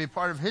be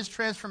part of his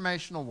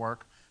transformational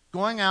work,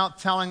 going out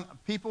telling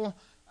people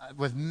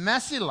with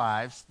messy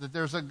lives that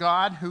there's a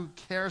God who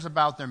cares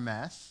about their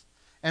mess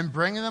and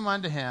bringing them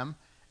unto him,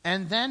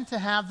 and then to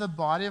have the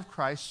body of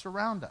Christ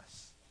surround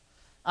us.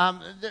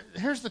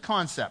 Here's the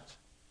concept.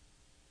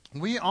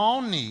 We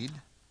all need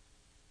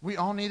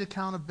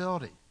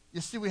accountability. You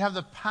see, we have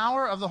the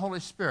power of the Holy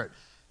Spirit.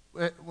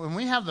 When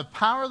we have the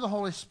power of the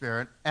Holy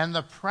Spirit and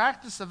the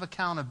practice of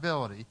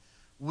accountability,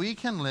 we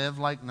can live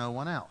like no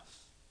one else.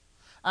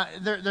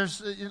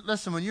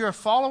 Listen, when you're a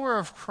follower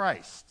of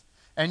Christ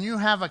and you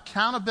have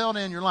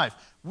accountability in your life,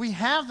 we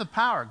have the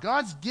power.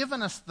 God's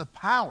given us the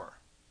power.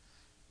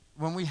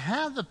 When we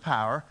have the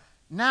power,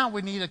 now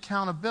we need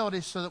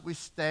accountability so that we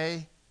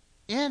stay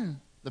in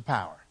the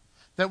power,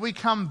 that we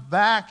come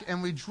back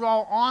and we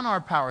draw on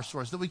our power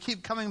source, that we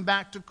keep coming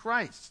back to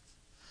Christ.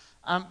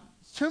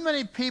 Too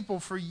many people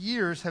for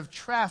years have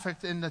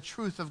trafficked in the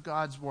truth of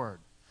God's word.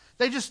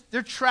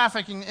 They're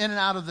trafficking in and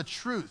out of the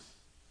truth,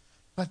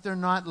 but they're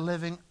not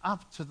living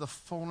up to the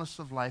fullness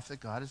of life that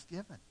God has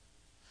given.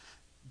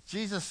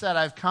 Jesus said,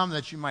 I've come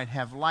that you might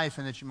have life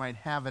and that you might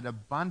have it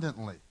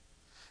abundantly.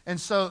 And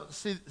so,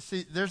 see,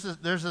 there's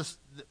this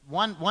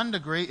one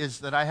degree is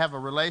that I have a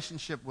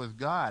relationship with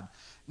God.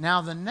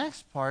 Now, the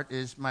next part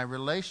is my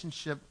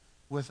relationship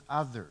with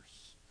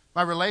others,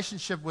 my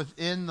relationship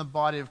within the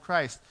body of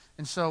Christ.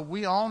 And so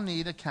we all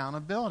need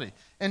accountability.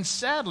 And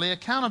sadly,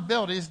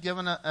 accountability is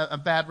given a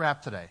bad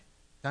rap today,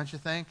 don't you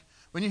think?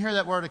 When you hear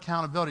that word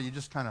accountability, you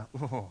just kind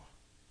of, oh.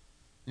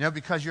 You know,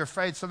 because you're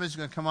afraid somebody's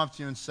going to come up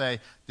to you and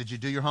say, did you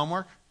do your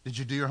homework? Did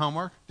you do your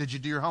homework? Did you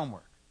do your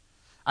homework?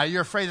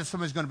 You're afraid that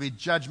somebody's going to be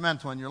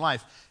judgmental in your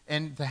life.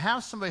 And to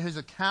have somebody who's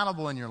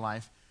accountable in your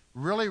life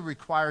really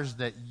requires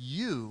that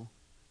you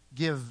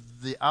give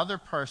the other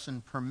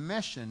person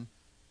permission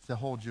to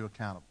hold you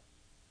accountable.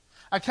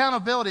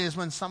 Accountability is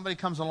when somebody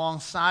comes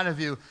alongside of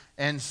you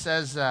and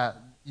says,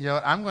 you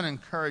know, I'm going to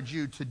encourage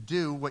you to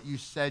do what you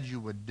said you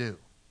would do.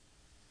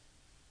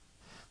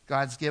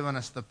 God's given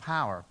us the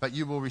power, but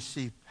you will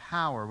receive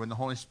power when the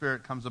Holy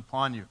Spirit comes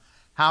upon you.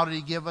 How did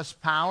he give us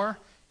power?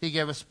 He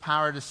gave us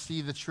power to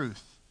see the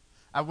truth.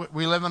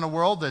 We live in a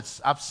world that's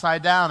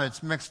upside down.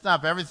 It's mixed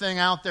up. Everything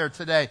out there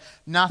today,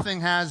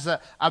 nothing has a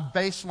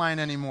baseline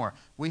anymore.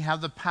 We have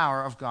the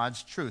power of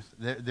God's truth.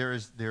 There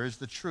is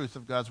the truth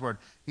of God's word.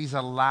 He's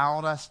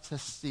allowed us to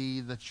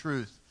see the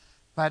truth.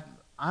 But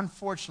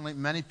unfortunately,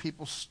 many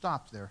people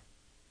stop there.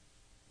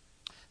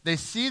 They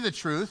see the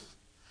truth.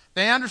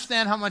 They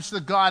understand how much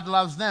the God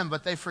loves them,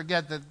 but they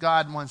forget that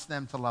God wants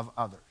them to love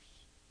others.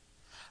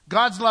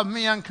 God's loved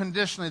me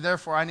unconditionally,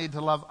 therefore I need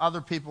to love other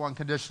people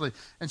unconditionally.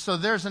 And so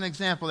there's an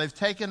example. They've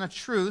taken a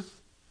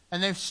truth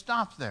and they've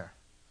stopped there.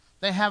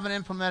 They haven't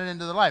implemented it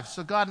into their life.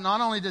 So God,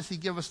 not only does he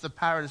give us the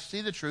power to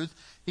see the truth,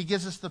 he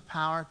gives us the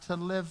power to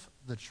live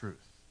the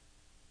truth.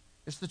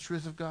 It's the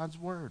truth of God's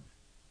word.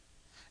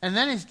 And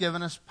then he's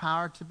given us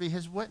power to be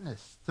his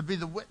witness, to be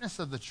the witness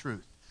of the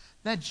truth,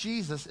 that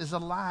Jesus is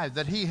alive,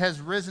 that he has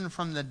risen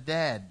from the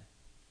dead.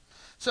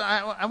 So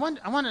I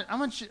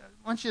want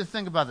you to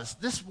think about this.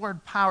 This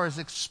word power is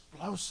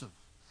explosive.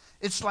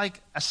 It's like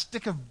a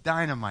stick of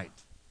dynamite.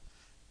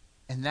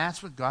 And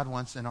that's what God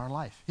wants in our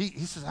life. He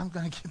says, I'm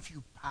going to give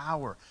you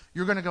power.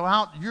 You're going to go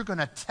out. You're going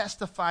to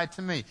testify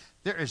to me.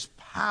 There is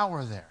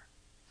power there.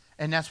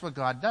 And that's what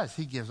God does.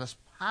 He gives us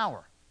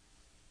power.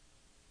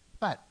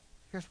 But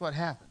here's what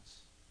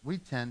happens. We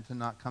tend to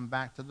not come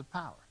back to the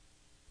power.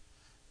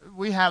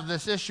 We have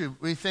this issue.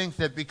 We think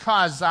that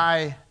because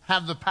I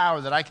have the power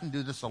that I can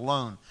do this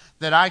alone,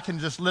 that I can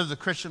just live the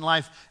Christian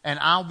life and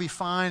I'll be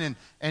fine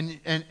and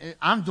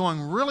I'm doing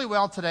really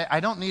well today.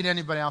 I don't need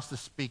anybody else to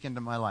speak into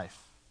my life.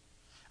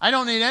 I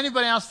don't need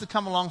anybody else to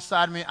come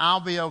alongside me. I'll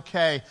be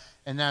okay.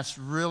 And that's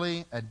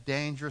really a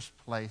dangerous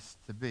place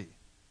to be.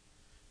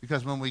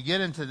 Because when we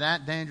get into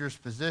that dangerous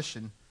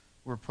position,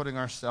 we're putting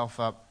ourselves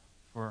up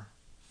for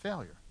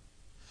failure.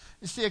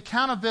 You see,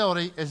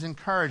 accountability is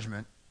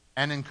encouragement.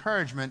 And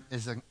encouragement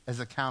is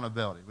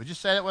accountability. Would you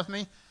say that with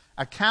me?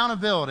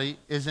 Accountability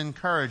is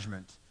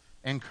encouragement.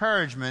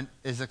 Encouragement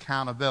is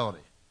accountability.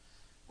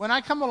 When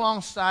I come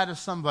alongside of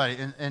somebody,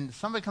 and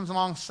somebody comes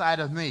alongside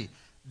of me,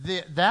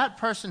 that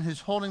person who's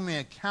holding me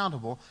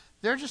accountable,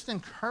 they're just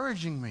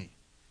encouraging me.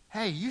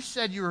 Hey, you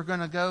said you were going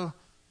to go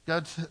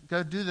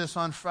do this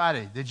on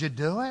Friday. Did you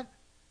do it?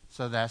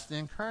 So that's the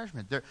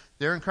encouragement.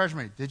 They're encouraging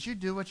me. Did you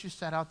do what you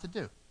set out to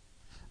do?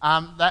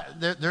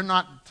 They're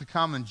not to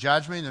come and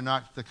judge me. They're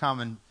not to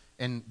come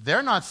and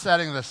they're not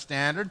setting the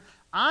standard.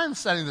 I'm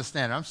setting the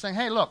standard. I'm saying,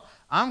 hey, look,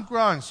 I'm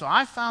growing. So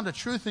I found a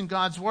truth in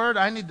God's word.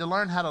 I need to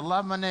learn how to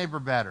love my neighbor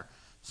better.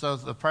 So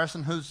the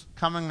person who's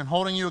coming and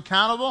holding you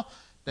accountable,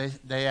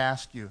 they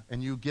ask you,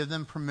 and you give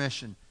them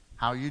permission.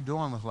 How are you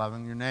doing with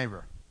loving your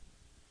neighbor?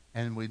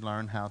 And we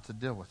learn how to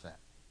deal with that.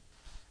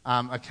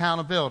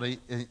 Accountability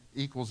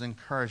equals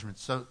encouragement.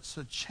 So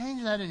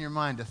change that in your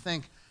mind to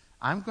think,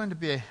 I'm going to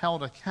be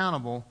held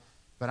accountable,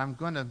 but I'm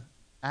going to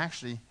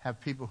actually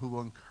have people who will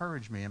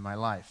encourage me in my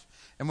life.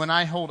 And when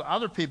I hold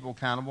other people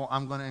accountable,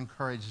 I'm going to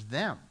encourage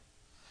them.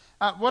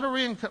 What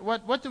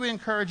do we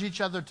encourage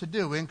each other to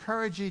do? We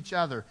encourage each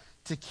other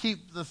to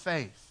keep the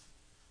faith.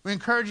 We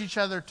encourage each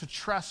other to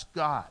trust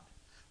God.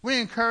 We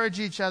encourage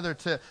each other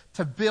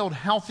to build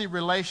healthy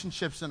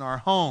relationships in our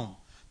home,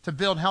 to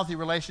build healthy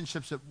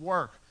relationships at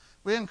work.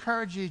 We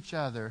encourage each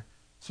other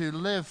to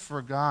live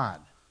for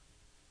God.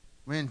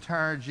 We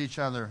encourage each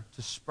other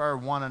to spur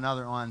one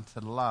another on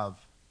to love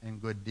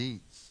and good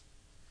deeds.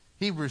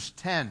 Hebrews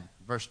 10,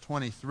 verse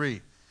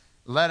 23.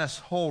 Let us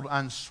hold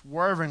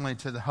unswervingly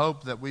to the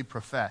hope that we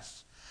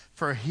profess.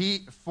 For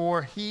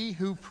he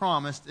who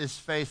promised is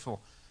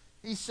faithful.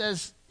 He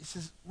says,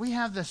 we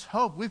have this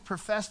hope. We've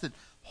professed it.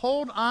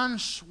 Hold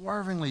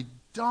unswervingly.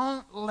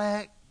 Don't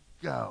let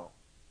go.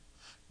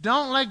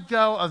 Don't let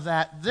go of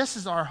that. This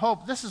is our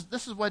hope. This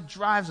is what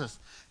drives us.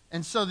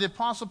 And so the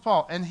Apostle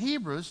Paul in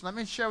Hebrews, let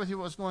me share with you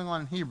what's going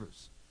on in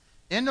Hebrews.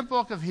 In the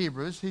book of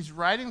Hebrews, he's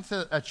writing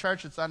to a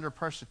church that's under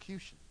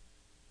persecution.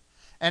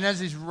 And as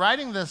he's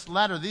writing this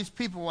letter, these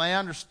people, they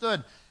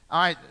understood,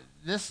 all right,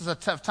 this is a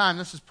tough time.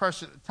 This is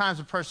times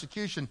of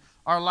persecution.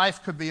 Our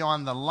life could be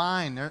on the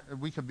line.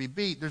 We could be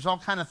beat. There's all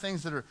kind of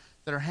things that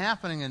are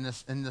happening in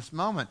this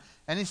moment.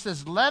 And he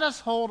says, let us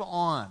hold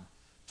on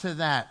to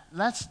that.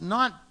 Let's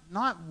not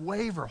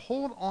waver.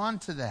 Hold on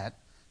to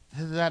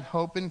that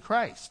hope in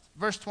Christ.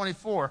 Verse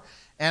 24,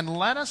 and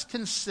let us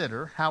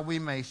consider how we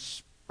may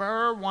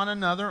spur one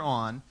another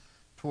on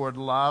toward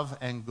love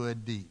and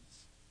good deeds.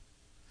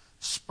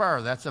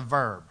 Spur, that's a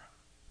verb.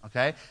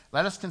 Okay?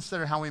 Let us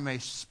consider how we may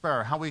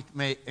spur, how we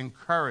may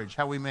encourage,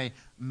 how we may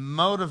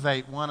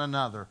motivate one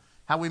another,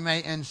 how we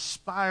may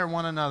inspire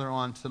one another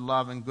on to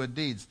love and good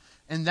deeds.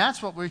 And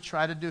that's what we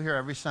try to do here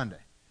every Sunday.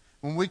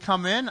 When we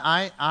come in,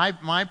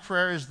 my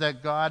prayer is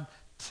that God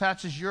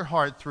touches your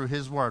heart through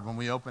His Word when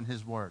we open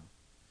His Word.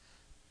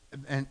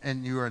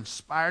 And you are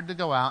inspired to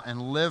go out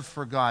and live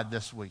for God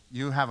this week.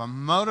 You have a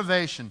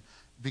motivation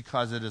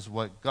because it is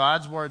what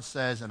God's Word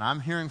says, and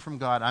I'm hearing from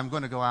God. I'm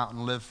going to go out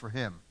and live for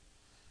Him.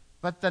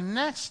 But the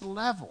next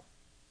level,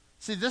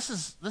 see, this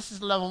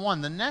is level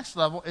one. The next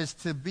level is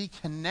to be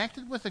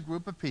connected with a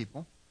group of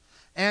people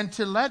and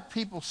to let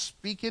people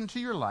speak into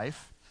your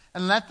life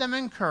and let them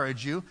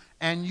encourage you,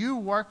 and you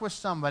work with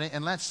somebody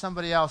and let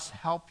somebody else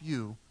help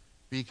you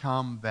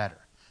become better.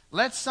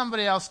 Let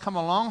somebody else come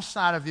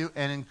alongside of you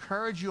and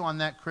encourage you on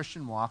that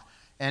Christian walk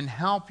and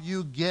help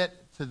you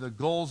get to the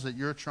goals that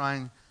you're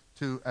trying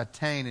to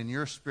attain in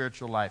your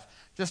spiritual life.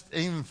 Just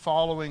even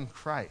following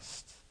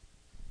Christ.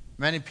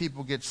 Many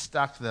people get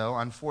stuck, though,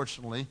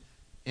 unfortunately,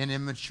 in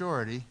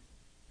immaturity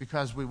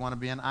because we want to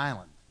be an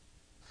island.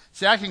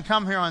 See, I can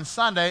come here on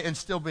Sunday and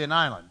still be an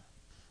island.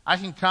 I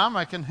can come,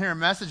 I can hear a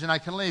message, and I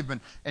can leave.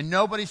 And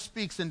nobody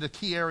speaks into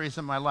key areas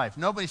of my life.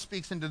 Nobody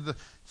speaks into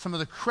some of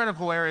the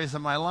critical areas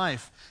of my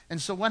life. And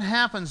so what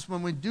happens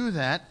when we do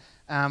that,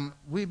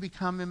 we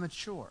become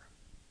immature.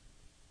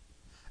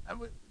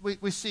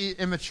 We see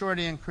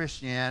immaturity in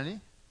Christianity,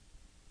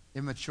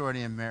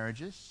 immaturity in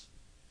marriages,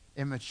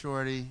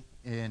 immaturity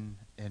in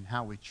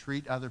how we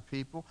treat other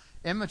people,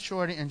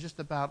 immaturity in just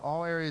about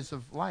all areas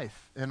of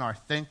life, in our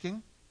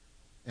thinking,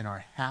 in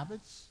our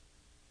habits.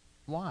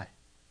 Why?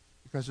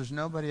 Because there's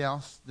nobody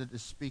else that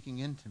is speaking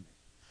into me.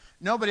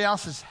 Nobody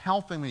else is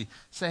helping me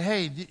say,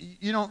 hey,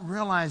 you don't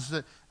realize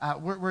that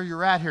where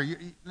you're at here.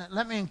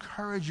 Let me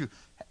encourage you.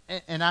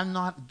 And I'm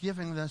not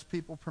giving those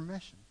people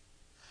permission.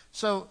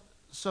 So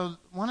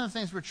one of the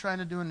things we're trying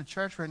to do in the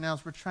church right now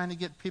is we're trying to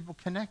get people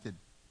connected.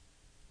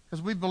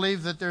 Because we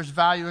believe that there's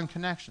value in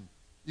connection.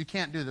 You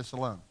can't do this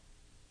alone.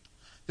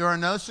 There are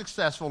no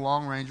successful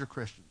Lone Ranger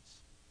Christians.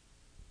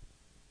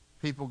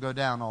 People go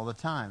down all the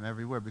time,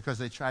 everywhere, because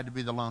they tried to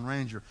be the Lone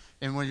Ranger.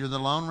 And when you're the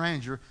Lone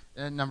Ranger,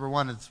 number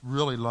one, it's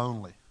really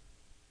lonely.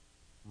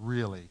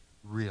 Really,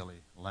 really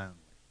lonely.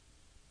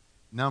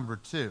 Number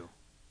two,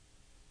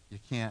 you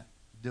can't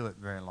do it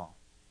very long.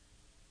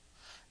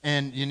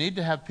 And you need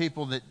to have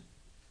people that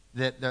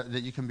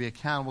you can be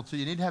accountable to.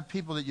 You need to have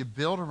people that you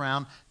build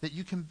around, that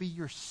you can be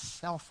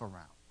yourself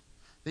around.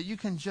 That you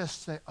can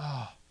just say,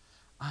 oh,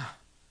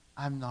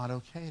 I'm not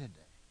okay today.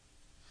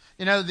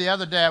 You know, the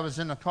other day I was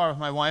in the car with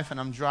my wife, and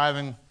I'm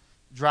driving.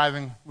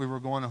 We were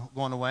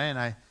going away, and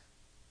I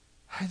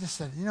just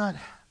said, you know what?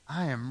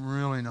 I am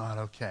really not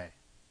okay.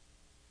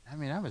 I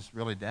mean, I was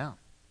really down.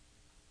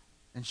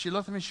 And she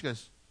looked at me, she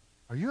goes,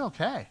 are you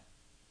okay?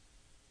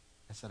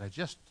 I said, I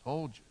just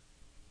told you.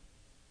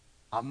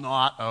 I'm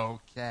not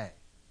okay.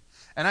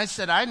 And I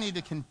said, I need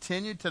to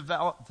continue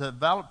to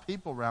develop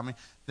people around me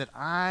that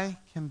I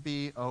can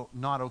be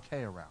not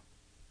okay around.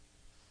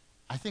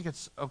 I think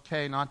it's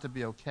okay not to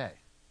be okay.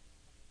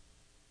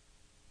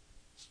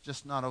 It's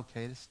just not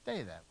okay to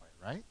stay that way,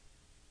 right?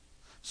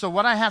 So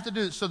what I have to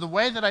do, so the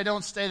way that I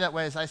don't stay that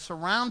way is I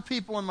surround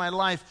people in my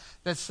life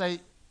that say,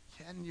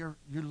 Ken, you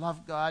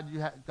love God,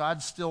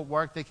 God still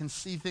works. They can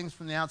see things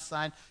from the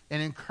outside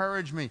and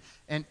encourage me.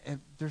 And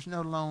there's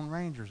no Lone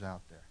Rangers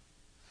out there.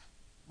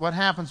 What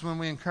happens when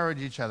we encourage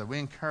each other? We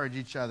encourage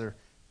each other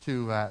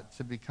to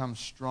become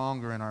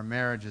stronger in our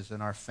marriages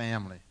and our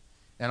family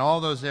and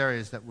all those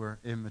areas that we're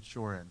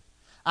immature in.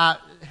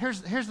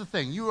 Here's the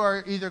thing. You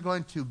are either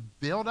going to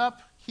build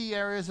up key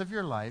areas of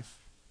your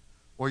life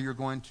or you're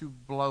going to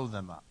blow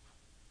them up.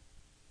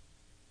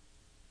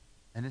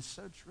 And it's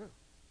so true.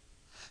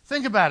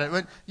 Think about it.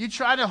 When you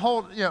try to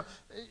hold,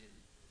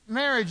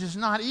 marriage is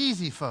not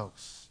easy,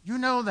 folks. You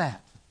know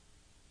that.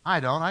 I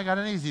don't. I got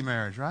an easy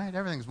marriage, right?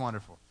 Everything's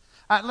wonderful.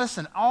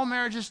 Listen, all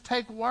marriages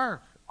take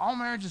work. All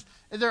marriages,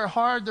 they're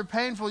hard, they're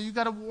painful. You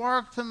got to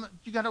work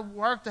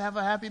to have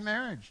a happy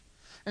marriage.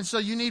 And so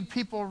you need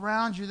people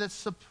around you that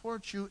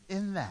support you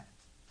in that.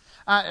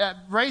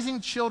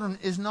 Raising children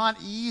is not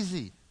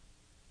easy.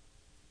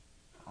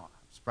 Oh, I'm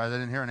surprised I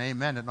didn't hear an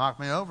amen that knocked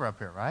me over up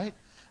here, right?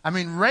 I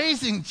mean,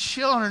 raising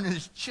children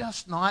is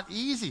just not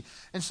easy.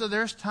 And so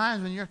there's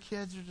times when your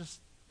kids are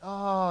just,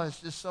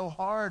 it's just so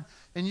hard.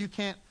 And you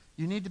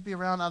need to be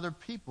around other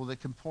people that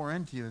can pour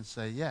into you and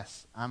say,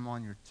 yes, I'm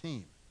on your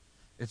team.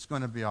 It's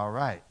going to be all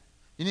right.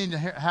 You need to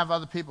have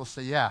other people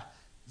say, yeah,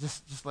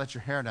 just let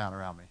your hair down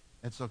around me.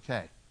 It's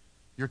okay.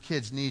 Your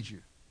kids need you.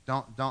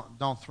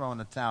 Don't throw in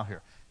the towel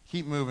here.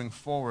 Keep moving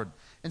forward.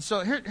 And so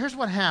here's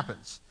what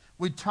happens.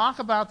 We talk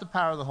about the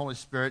power of the Holy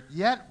Spirit,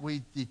 yet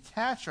we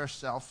detach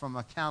ourselves from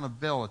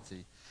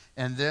accountability,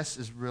 and this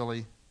is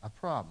really a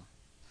problem.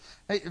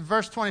 Hey,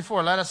 verse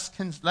 24, let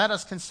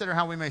us consider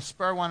how we may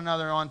spur one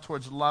another on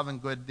towards love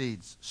and good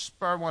deeds.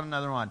 Spur one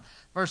another on.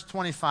 Verse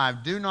 25,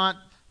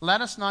 let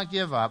us not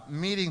give up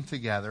meeting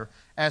together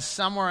as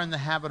some are in the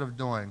habit of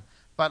doing,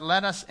 but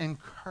let us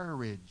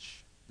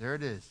encourage. There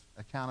it is,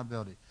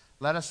 accountability.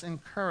 Let us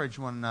encourage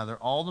one another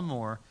all the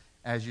more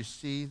as you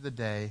see the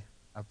day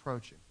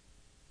approaching.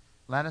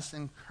 Let us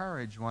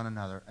encourage one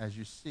another as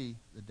you see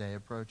the day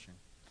approaching.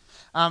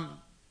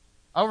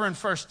 Over in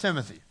 1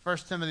 Timothy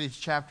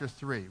chapter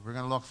 3. We're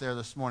going to look there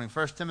this morning.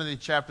 1 Timothy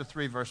chapter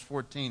 3, verse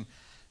 14.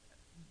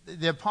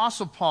 The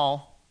Apostle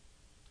Paul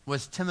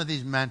was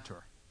Timothy's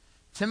mentor.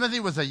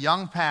 Timothy was a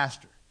young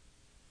pastor.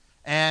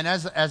 And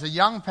as a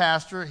young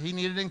pastor, he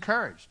needed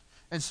encouraged.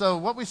 And so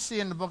what we see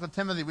in the book of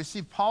Timothy, we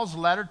see Paul's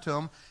letter to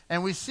him,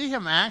 and we see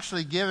him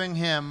actually giving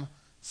him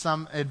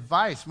some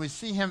advice. We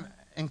see him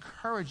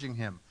encouraging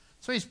him.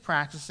 So he's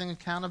practicing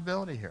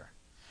accountability here.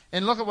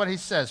 And look at what he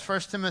says,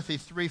 1 Timothy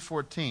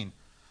 3:14.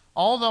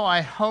 Although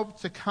I hope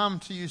to come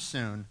to you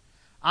soon,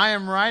 I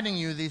am writing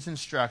you these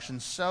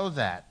instructions so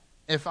that,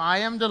 if I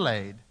am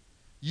delayed,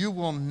 you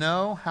will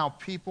know how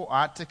people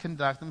ought to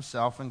conduct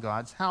themselves in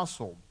God's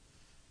household,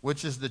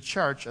 which is the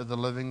church of the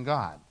living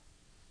God,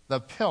 the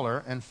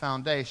pillar and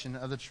foundation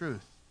of the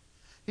truth.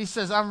 He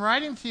says, I'm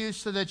writing to you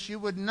so that you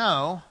would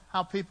know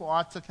how people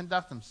ought to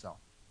conduct themselves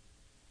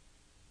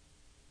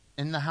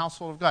in the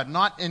household of God.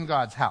 Not in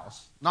God's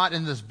house, not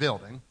in this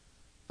building,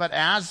 but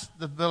as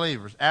the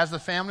believers, as the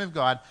family of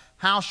God,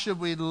 how should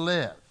we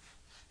live?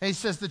 And he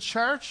says the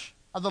church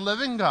of the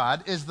living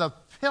God is the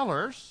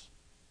pillars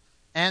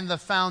and the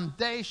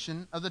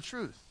foundation of the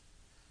truth.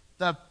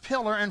 The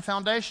pillar and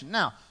foundation.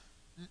 Now,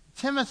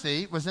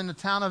 Timothy was in the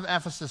town of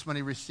Ephesus when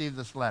he received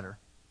this letter.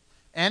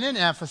 And in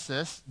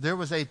Ephesus, there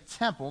was a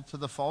temple to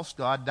the false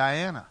god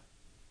Diana.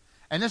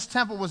 And this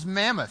temple was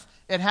mammoth.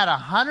 It had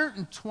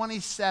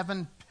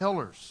 127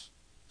 pillars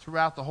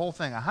throughout the whole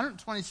thing.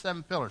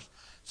 127 pillars.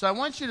 So I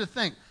want you to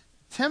think,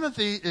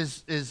 Timothy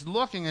is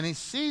looking and he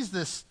sees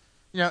this,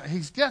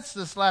 he gets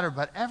this letter,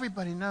 but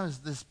everybody knows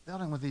this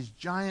building with these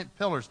giant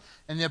pillars.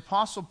 And the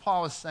Apostle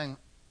Paul is saying,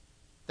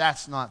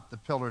 that's not the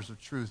pillars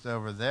of truth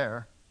over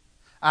there.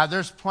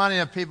 There's plenty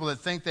of people that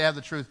think they have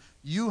the truth.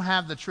 You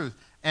have the truth.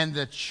 And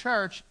the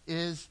church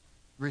is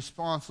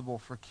responsible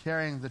for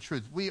carrying the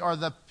truth. We are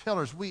the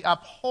pillars. We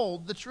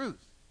uphold the truth.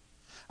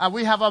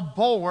 We have a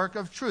bulwark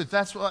of truth.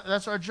 That's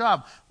our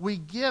job. We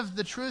give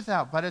the truth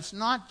out, but it's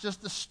not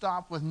just to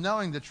stop with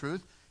knowing the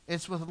truth.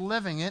 It's with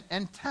living it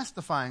and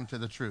testifying to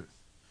the truth.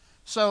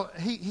 So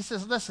he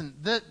says, listen,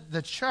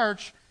 the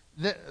church,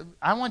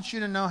 I want you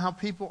to know how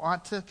people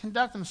ought to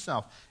conduct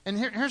themselves. And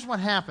here's what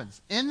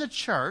happens. In the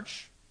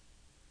church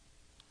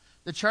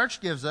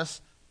gives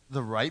us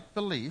the right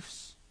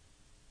beliefs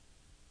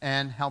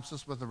and helps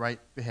us with the right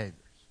behaviors.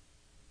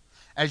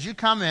 As you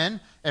come in,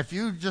 if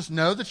you just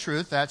know the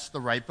truth, that's the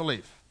right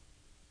belief.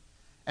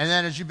 And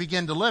then as you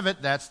begin to live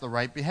it, that's the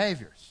right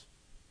behaviors.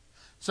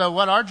 So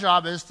what our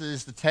job is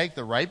to take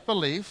the right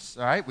beliefs,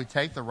 all right? We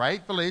take the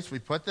right beliefs, we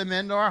put them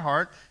into our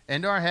heart,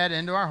 into our head,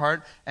 into our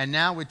heart, and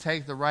now we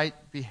take the right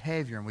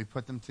behavior and we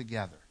put them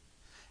together.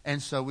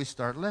 And so we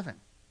start living.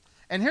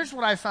 And here's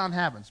what I found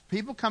happens.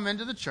 People come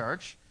into the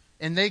church,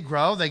 and they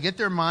grow, they get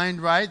their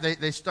mind right,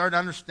 they start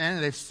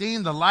understanding, they've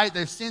seen the light,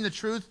 they've seen the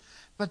truth,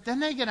 but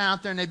then they get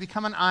out there and they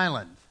become an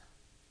island.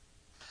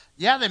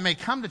 Yeah, they may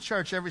come to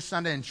church every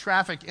Sunday and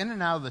traffic in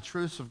and out of the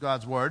truths of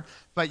God's Word,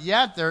 but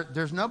yet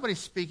there's nobody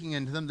speaking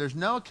into them, there's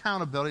no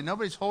accountability,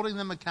 nobody's holding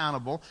them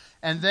accountable,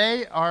 and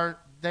they are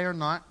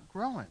not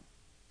growing.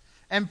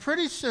 And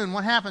pretty soon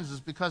what happens is,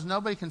 because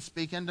nobody can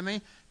speak into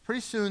me,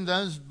 pretty soon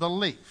those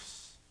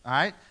beliefs, all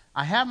right,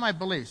 I have my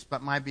beliefs,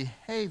 but my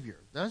behavior,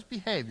 those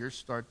behaviors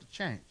start to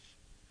change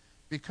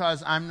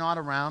because I'm not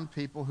around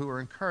people who are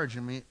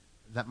encouraging me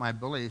that my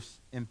beliefs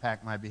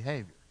impact my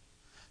behavior.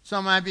 So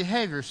my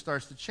behavior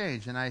starts to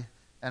change, and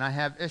I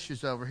have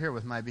issues over here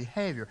with my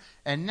behavior.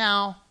 And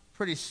now,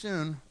 pretty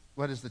soon,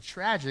 what is the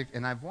tragic,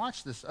 and I've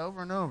watched this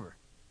over and over,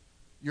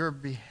 your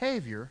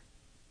behavior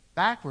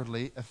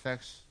backwardly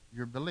affects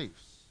your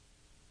beliefs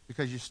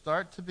because you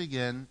start to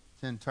begin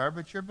to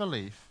interpret your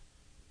belief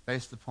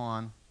based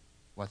upon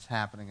what's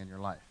happening in your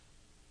life.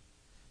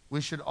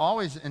 We should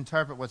always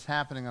interpret what's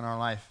happening in our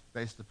life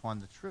based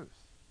upon the truth.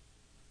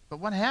 But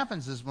what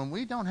happens is when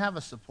we don't have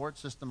a support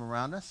system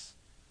around us,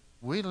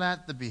 we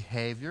let the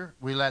behavior,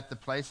 we let the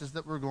places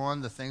that we're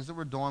going, the things that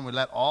we're doing, we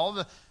let all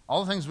the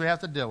things we have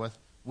to deal with,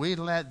 we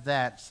let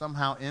that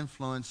somehow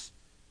influence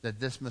that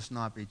this must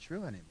not be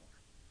true anymore.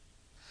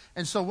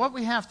 And so what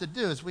we have to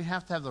do is we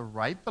have to have the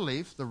right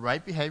belief, the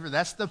right behavior.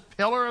 That's the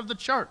pillar of the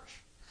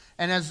church.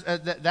 And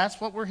that's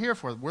what we're here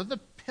for. We're the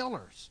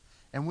pillars.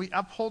 And we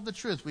uphold the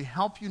truth. We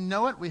help you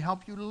know it. We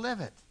help you live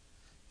it.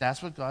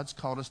 That's what God's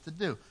called us to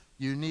do.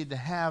 You need to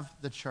have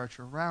the church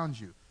around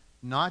you.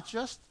 Not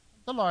just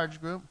the large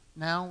group.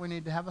 Now we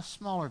need to have a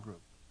smaller group.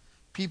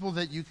 People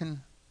that you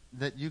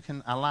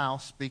can allow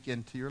speak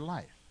into your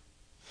life.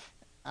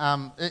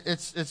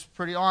 It's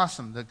pretty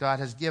awesome that God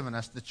has given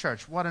us the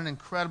church. What an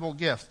incredible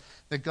gift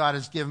that God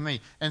has given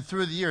me. And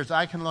through the years,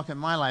 I can look at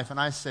my life and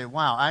I say,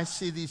 wow, I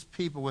see these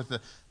people with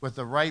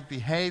the right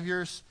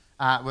behaviors,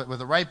 with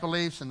the right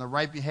beliefs and the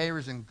right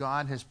behaviors, and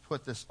God has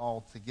put this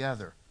all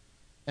together.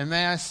 And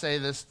may I say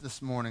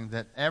this morning,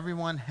 that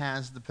everyone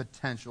has the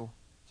potential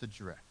to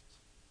drift.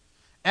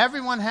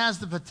 Everyone has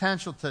the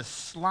potential to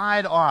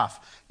slide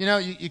off. You know,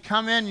 you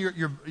come in,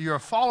 you're a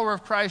follower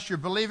of Christ, you're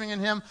believing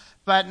in Him,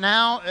 but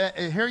now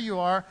here you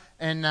are,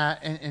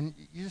 and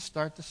you just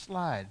start to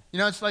slide. You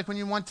know, it's like when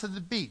you went to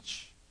the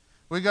beach.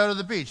 We go to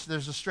the beach.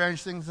 There's a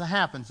strange thing that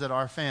happens at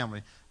our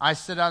family. I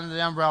sit under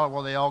the umbrella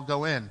while they all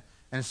go in.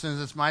 And as soon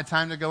as it's my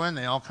time to go in,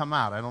 they all come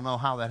out. I don't know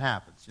how that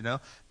happens, you know.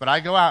 But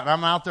I go out, and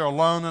I'm out there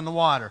alone in the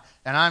water.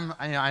 And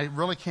I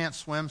really can't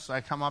swim, so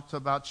I come up to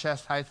about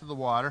chest height of the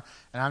water.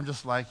 And I'm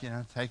just like,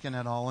 taking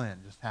it all in,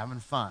 just having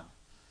fun,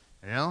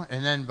 you know.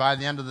 And then by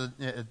the end of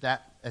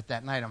at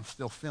that night, I'm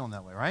still feeling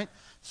that way, right?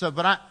 So,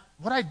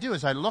 what I do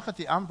is I look at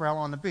the umbrella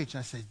on the beach, and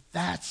I say,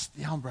 that's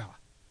the umbrella.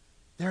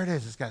 There it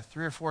is. It's got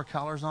 3 or 4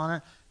 colors on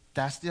it.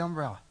 That's the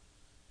umbrella.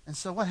 And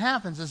so what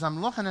happens is I'm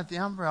looking at the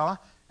umbrella,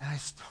 and I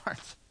start...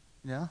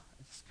 I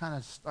just kind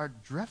of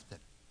start drifting.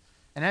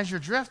 And as you're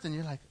drifting,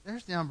 you're like,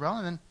 there's the umbrella.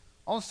 And then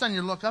all of a sudden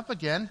you look up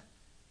again.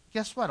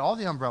 Guess what? All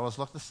the umbrellas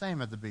look the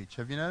same at the beach.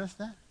 Have you noticed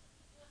that?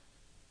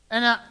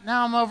 And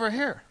now I'm over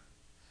here.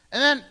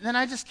 And then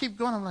I just keep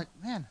going. I'm like,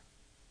 man,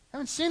 I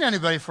haven't seen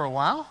anybody for a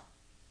while.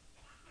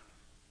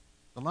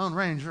 The Lone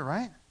Ranger,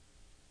 right?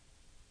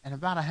 And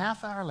about a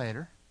half hour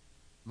later,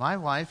 my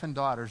wife and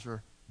daughters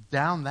are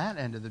down that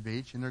end of the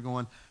beach, and they're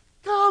going,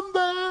 come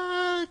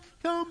back,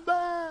 come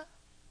back.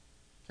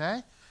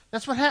 Okay?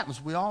 That's what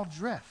happens. We all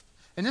drift.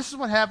 And this is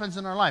what happens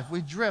in our life.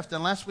 We drift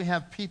unless we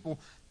have people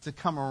to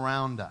come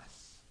around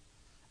us.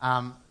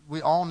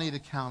 We all need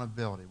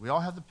accountability. We all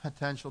have the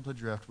potential to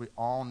drift. We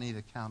all need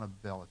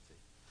accountability.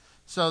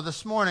 So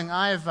this morning,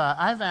 I've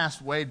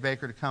asked Wade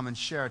Baker to come and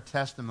share a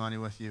testimony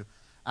with you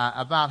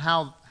about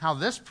how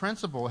this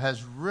principle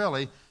has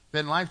really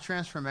been life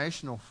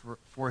transformational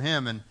for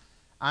him. And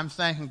I'm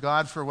thanking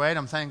God for Wade.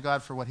 I'm thanking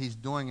God for what he's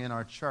doing in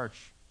our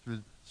church through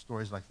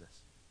stories like this.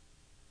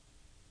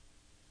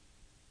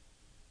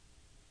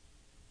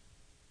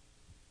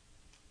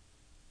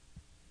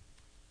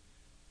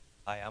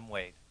 Hi, I'm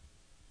Wade.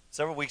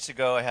 Several weeks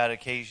ago, I had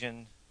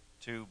occasion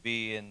to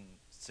be in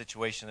a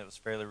situation that was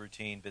fairly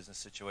routine, business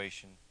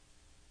situation.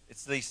 At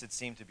least it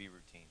seemed to be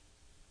routine.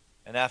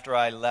 And after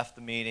I left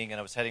the meeting and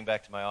I was heading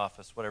back to my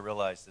office, what I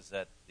realized is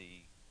that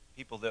the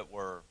people that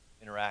were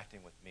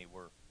interacting with me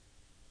were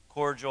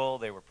cordial,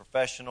 they were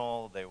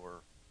professional, they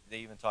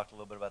even talked a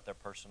little bit about their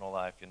personal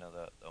life.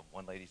 The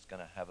one lady's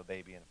going to have a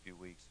baby in a few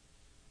weeks.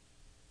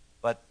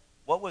 But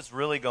what was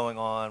really going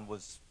on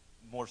was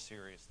more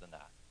serious than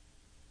that.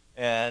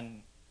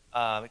 And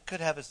it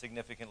could have a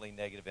significantly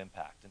negative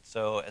impact. And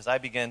so as I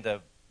began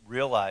to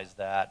realize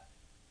that,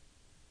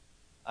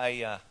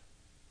 I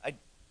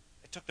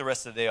took the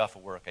rest of the day off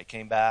of work. I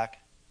came back.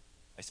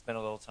 I spent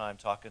a little time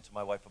talking to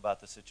my wife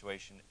about the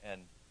situation.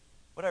 And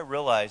what I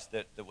realized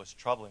that was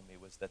troubling me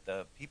was that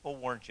the people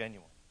weren't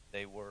genuine.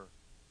 They were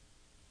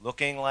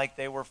looking like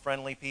they were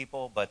friendly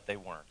people, but they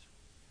weren't.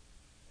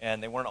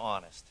 And they weren't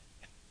honest.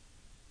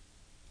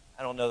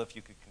 I don't know if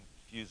you could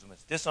confuse them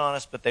as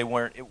dishonest, but they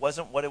weren't. It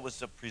wasn't what it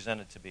was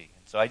presented to be.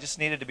 And so I just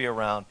needed to be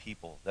around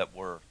people that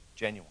were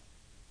genuine.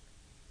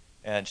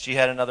 And she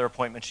had another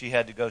appointment she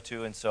had to go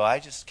to, and so I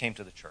just came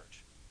to the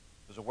church.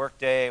 It was a work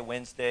day,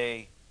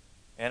 Wednesday,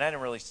 and I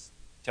didn't really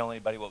tell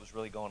anybody what was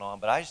really going on,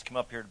 but I just came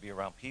up here to be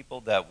around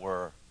people that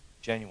were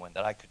genuine,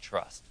 that I could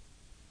trust.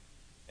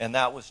 And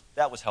that was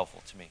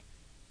helpful to me.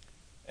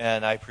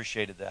 And I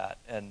appreciated that.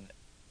 And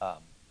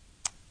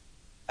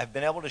I've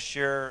been able to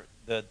share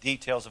the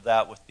details of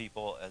that with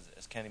people,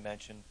 as Kenny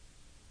mentioned.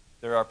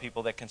 There are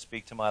people that can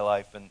speak to my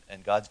life,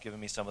 and God's given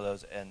me some of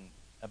those. And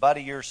about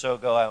a year or so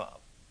ago, I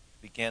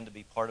began to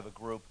be part of a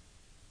group.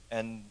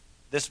 And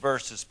this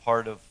verse is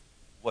part of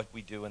what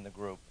we do in the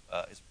group,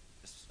 is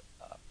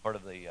part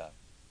of the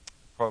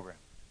program.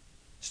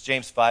 It's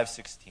James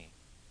 5:16.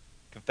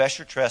 Confess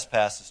your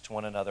trespasses to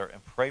one another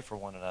and pray for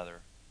one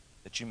another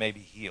that you may be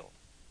healed.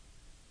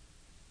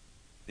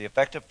 The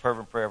effective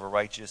fervent prayer of a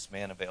righteous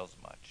man avails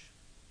much.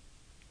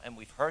 And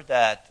we've heard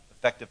that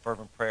effective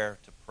fervent prayer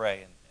to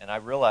pray, and I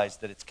realize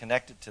that it's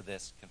connected to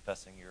this,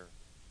 confessing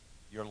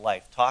your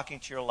life, talking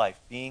to your life,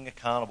 being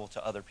accountable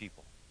to other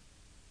people.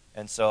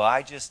 And so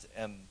I just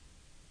am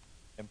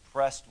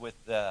impressed with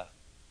the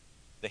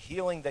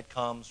healing that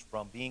comes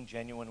from being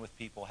genuine with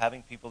people,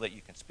 having people that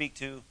you can speak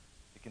to,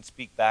 that can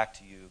speak back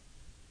to you,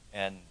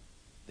 and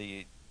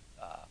the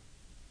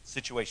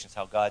situations,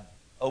 how God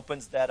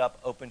opens that up,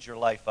 opens your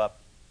life up,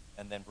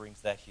 and then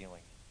brings that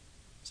healing.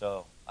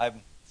 So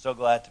I'm so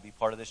glad to be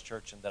part of this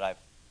church and that I've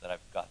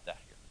got that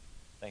here.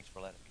 Thanks for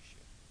letting me share.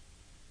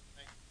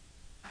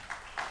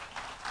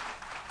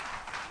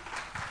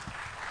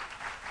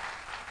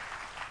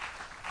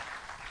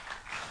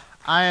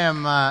 I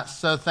am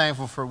so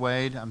thankful for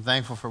Wade. I'm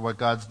thankful for what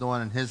God's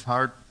doing in his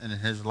heart and in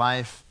his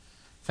life.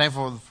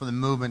 Thankful for the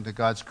movement that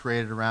God's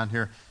created around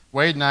here.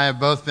 Wade and I have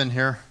both been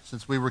here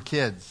since we were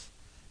kids.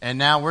 And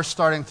now we're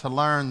starting to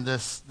learn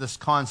this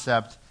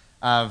concept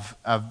of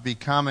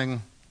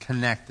becoming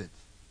connected.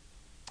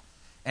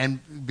 And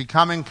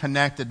becoming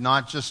connected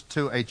not just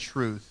to a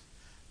truth,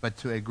 but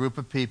to a group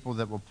of people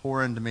that will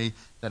pour into me,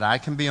 that I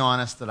can be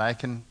honest, that I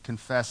can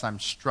confess I'm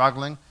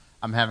struggling,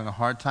 I'm having a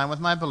hard time with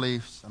my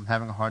beliefs, I'm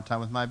having a hard time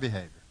with my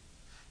behavior.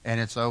 And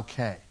it's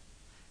okay.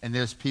 And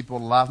there's people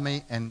love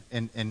me and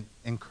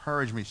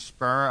encourage me,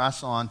 spur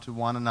us on to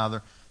one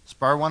another,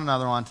 spur one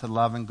another on to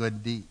love and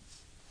good deeds.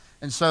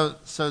 And so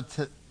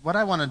what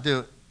I want to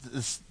do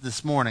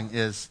this morning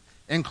is,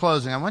 in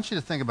closing, I want you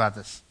to think about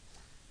this.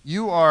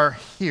 You are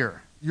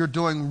here. You're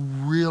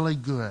doing really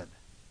good.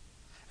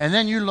 And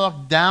then you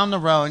look down the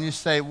row and you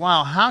say,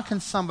 wow, how can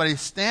somebody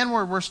stand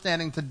where we're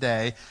standing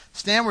today,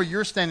 stand where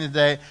you're standing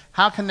today,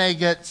 how can they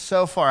get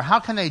so far? How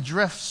can they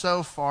drift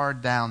so far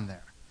down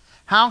there?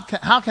 How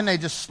can they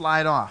just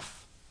slide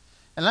off?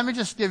 And let me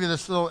just give you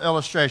this little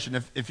illustration.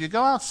 If you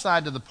go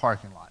outside to the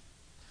parking lot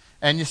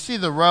and you see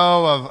the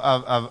row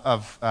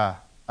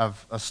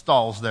of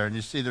stalls there, and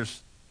you see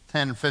there's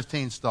 10 or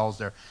 15 stalls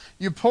there,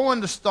 you pull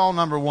into stall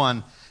number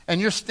 1, and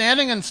you're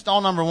standing in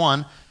stall number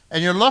 1,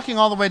 and you're looking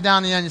all the way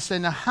down the end. You say,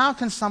 now how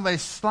can somebody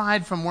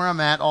slide from where I'm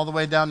at all the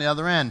way down the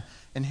other end?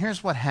 And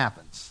here's what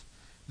happens.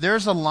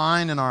 There's a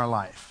line in our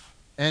life.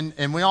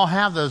 And we all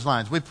have those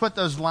lines. We put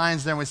those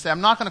lines there and we say,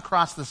 I'm not going to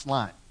cross this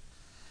line.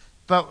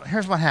 But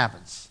here's what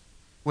happens.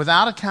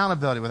 Without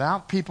accountability,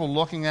 without people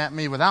looking at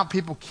me, without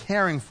people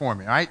caring for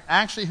me, right?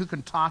 Actually who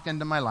can talk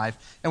into my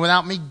life, and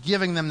without me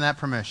giving them that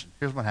permission,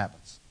 here's what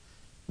happens.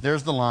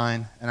 There's the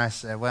line, and I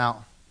say,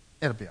 well,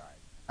 it'll be all right.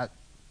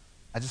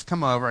 I just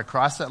come over, I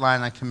cross that line,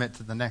 and I commit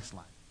to the next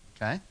line,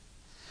 okay?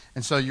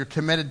 And so you're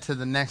committed to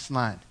the next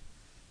line.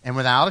 And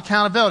without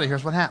accountability,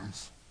 here's what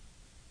happens.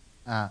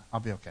 I'll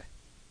be okay.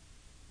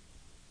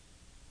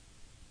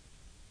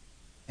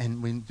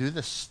 And we do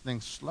this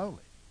thing slowly.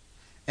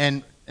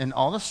 And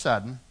all of a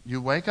sudden, you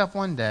wake up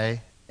one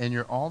day, and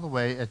you're all the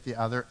way at the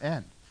other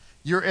end.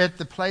 You're at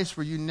the place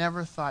where you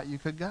never thought you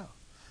could go.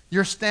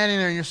 You're standing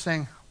there, and you're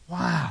saying,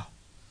 wow.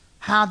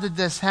 How did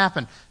this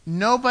happen?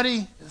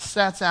 Nobody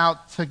sets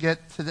out to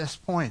get to this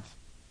point.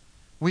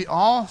 We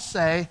all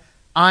say,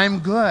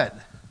 I'm good.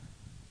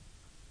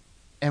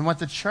 And what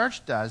the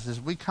church does is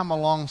we come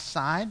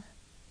alongside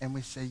and we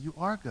say, you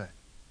are good.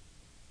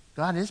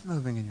 God is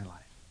moving in your life.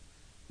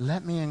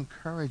 Let me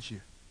encourage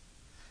you.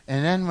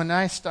 And then when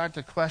I start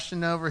to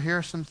question over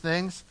here some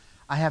things,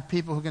 I have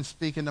people who can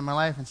speak into my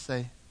life and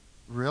say,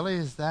 really?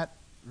 Is that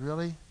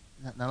really?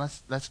 Now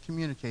let's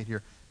communicate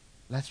here.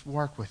 Let's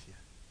work with you.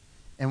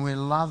 And we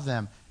love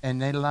them.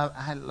 And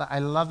I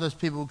love those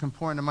people who can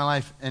pour into my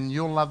life, and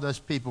you'll love those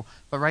people.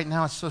 But right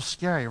now it's so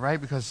scary,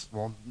 right? Because,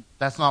 well,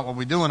 that's not what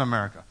we do in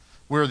America.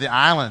 We're the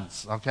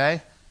islands,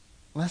 okay?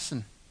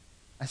 Listen,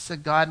 I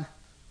said God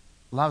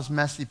loves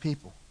messy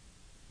people.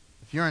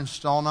 If you're in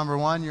stall number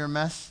 1, you're a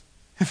mess.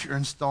 If you're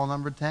in stall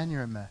number 10,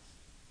 you're a mess.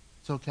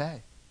 It's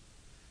okay.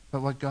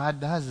 But what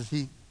God does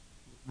is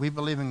we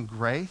believe in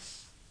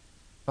grace,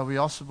 but we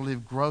also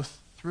believe growth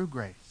through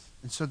grace.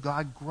 And so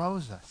God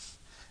grows us.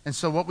 And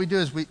so what we do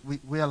is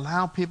we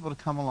allow people to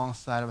come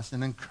alongside of us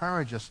and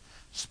encourage us,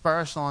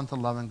 spur us on to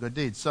love and good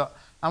deeds. So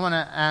I want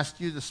to ask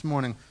you this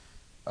morning,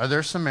 are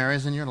there some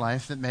areas in your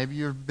life that maybe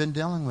you've been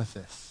dealing with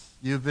this?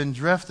 You've been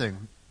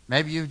drifting.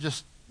 I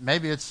just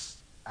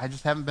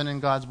haven't been in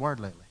God's Word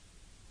lately.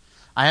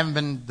 I haven't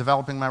been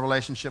developing my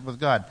relationship with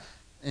God.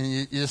 And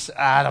you just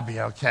say, it'll be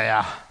okay.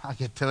 I'll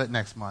get to it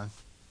next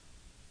month.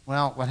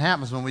 Well, what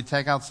happens when we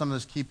take out some of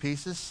those key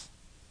pieces?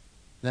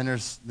 Then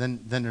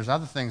there's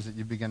other things that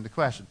you begin to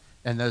question.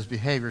 And those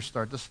behaviors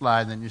start to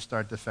slide, and then you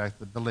start to affect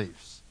the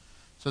beliefs.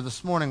 So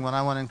this morning, what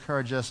I want to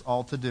encourage us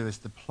all to do is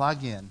to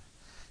plug in,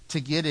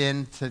 to get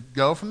in, to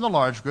go from the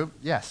large group.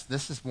 Yes,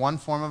 this is one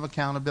form of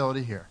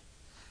accountability here.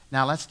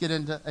 Now let's get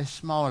into a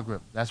smaller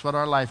group. That's what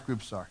our life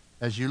groups are.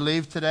 As you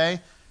leave today,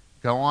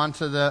 go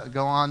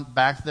on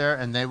back there,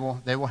 and they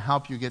will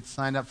help you get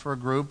signed up for a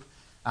group.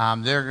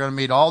 They're going to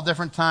meet all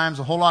different times,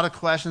 a whole lot of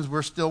questions.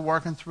 We're still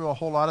working through a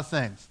whole lot of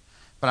things.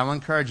 But I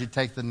want to encourage you to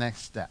take the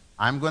next step.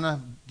 I'm going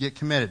to get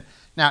committed.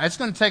 Now, it's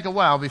going to take a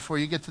while before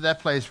you get to that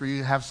place where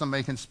you have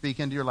somebody can speak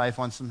into your life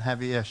on some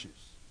heavy issues.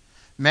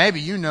 Maybe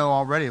you know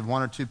already of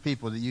 1 or 2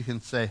 people that you can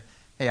say,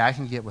 hey, I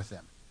can get with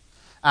them.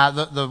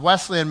 The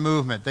Wesleyan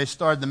movement, they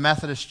started the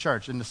Methodist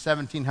Church in the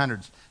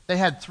 1700s. They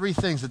had 3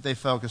 things that they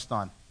focused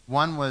on.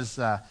 One was,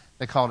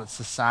 they called it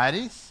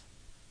societies.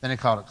 Then they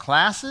called it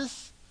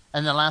classes.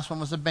 And the last one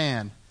was a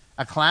band.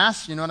 A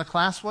class, you know what a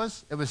class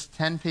was? It was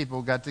 10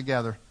 people got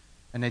together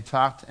and they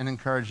talked and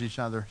encouraged each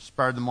other,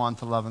 spurred them on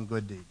to love and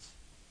good deeds.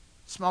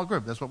 Small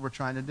group, that's what we're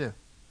trying to do.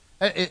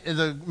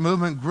 The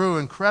movement grew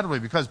incredibly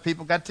because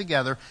people got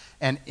together,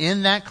 and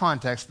in that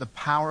context, the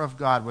power of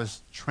God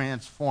was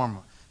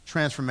transformational,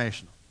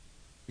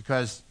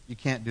 because you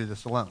can't do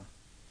this alone.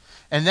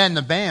 And then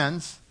the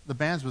bands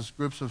was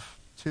groups of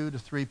 2 to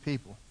 3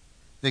 people.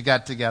 They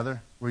got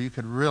together where you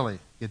could really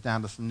get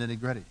down to some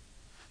nitty-gritty.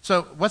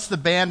 So what's the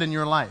band in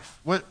your life?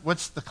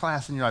 What's the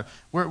class in your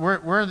life?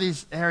 Where are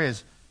these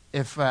areas?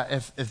 If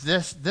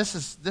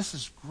this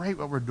is great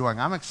what we're doing.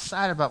 I'm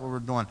excited about what we're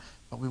doing,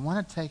 but we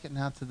want to take it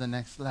now to the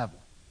next level.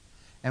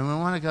 And we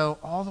want to go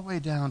all the way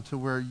down to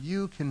where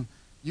you can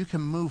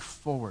move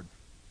forward.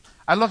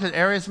 I look at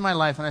areas of my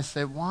life and I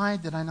say, why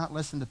did I not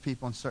listen to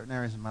people in certain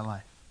areas of my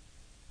life?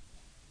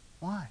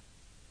 Why?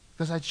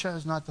 Because I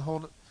chose not to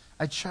hold it.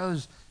 I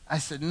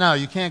said, no,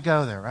 you can't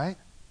go there, right?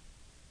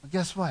 Well,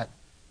 guess what?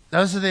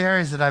 Those are the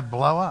areas that I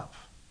blow up.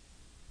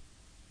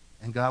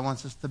 And God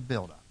wants us to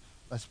build up.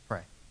 Let's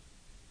pray.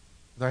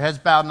 With our heads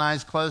bowed and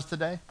eyes closed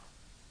today,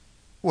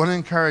 I want to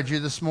encourage you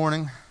this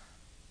morning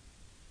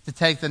to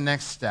take the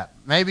next step.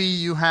 Maybe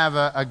you have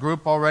a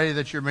group already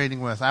that you're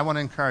meeting with. I want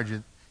to encourage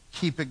you,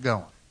 keep it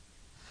going.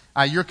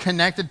 You're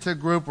connected to a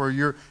group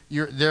where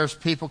there's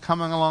people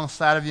coming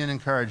alongside of you and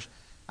encourage.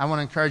 I want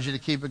to encourage you to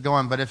keep it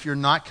going. But if you're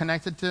not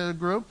connected to a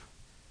group,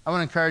 I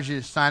want to encourage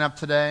you to sign up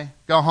today.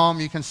 Go home.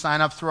 You can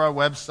sign up through our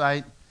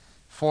website,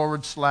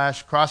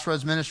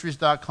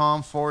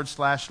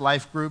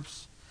 crossroadsministries.com/life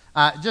groups.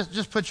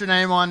 Just put your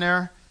name on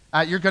there.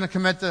 You're going to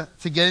commit to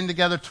getting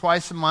together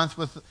twice a month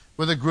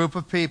with a group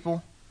of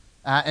people,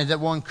 and that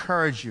will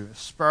encourage you,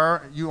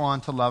 spur you on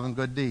to love and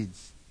good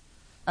deeds.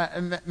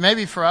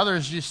 Maybe for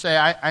others, you say,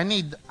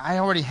 I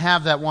already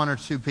have that 1 or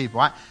 2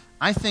 people.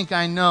 I think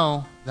I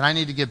know that I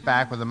need to get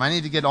back with them. I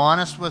need to get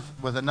honest with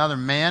another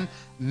man,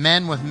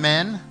 men with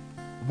men,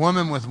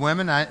 women with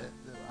women.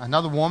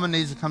 Another woman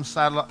needs to come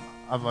side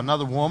of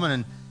another woman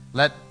and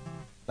let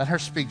her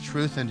speak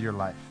truth into your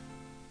life.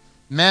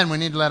 Men, we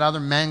need to let other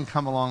men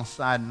come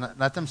alongside and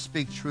let them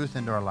speak truth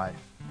into our life.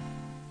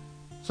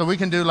 So we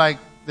can do like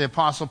the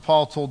Apostle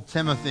Paul told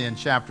Timothy in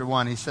chapter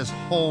 1. He says,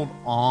 hold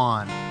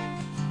on.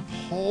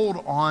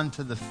 Hold on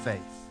to the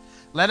faith.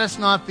 Let us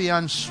not be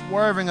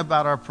unswerving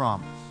about our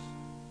promise.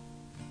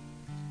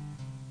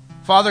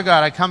 Father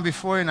God, I come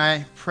before you and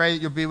I pray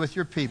that you'll be with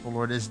your people,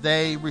 Lord, as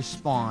they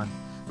respond.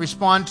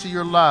 Respond to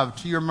your love,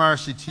 to your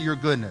mercy, to your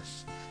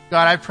goodness.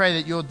 God, I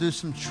pray that you'll do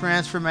some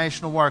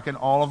transformational work in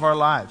all of our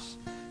lives.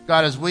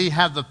 God, as we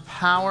have the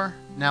power,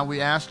 now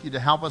we ask you to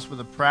help us with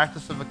the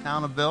practice of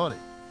accountability.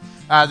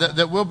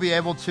 That we'll be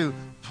able to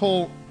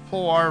pull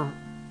our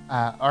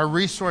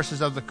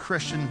resources of the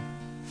Christian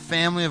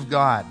family of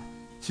God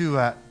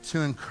to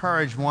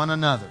encourage one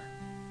another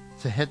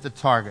to hit the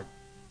target,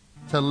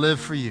 to live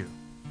for you.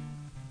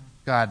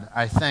 God,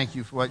 I thank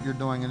you for what you're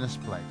doing in this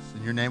place.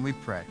 In your name we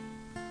pray.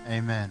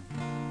 Amen.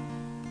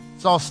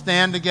 Let's all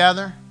stand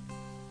together.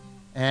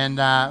 And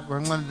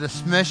we're going to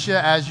dismiss you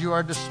as you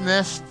are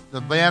dismissed.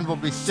 The band will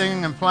be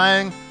singing and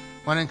playing. I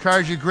want to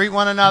encourage you, greet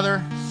one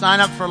another. Sign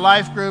up for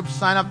life groups.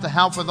 Sign up to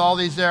help with all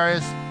these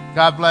areas.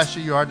 God bless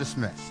you. You are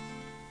dismissed.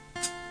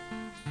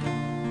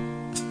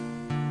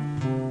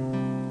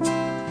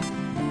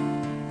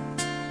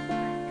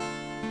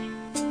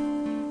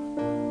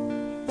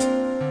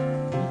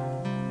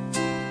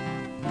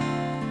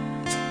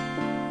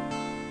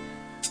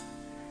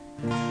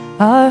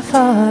 Our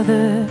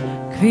Father,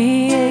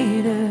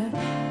 Creator,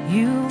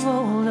 you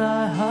mold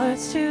our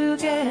hearts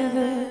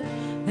together.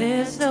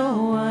 There's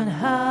no one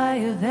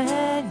higher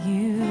than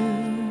you.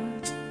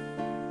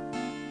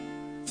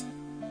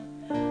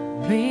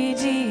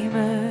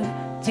 Redeemer,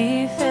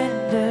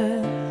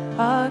 Defender,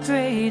 our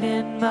great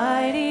and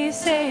mighty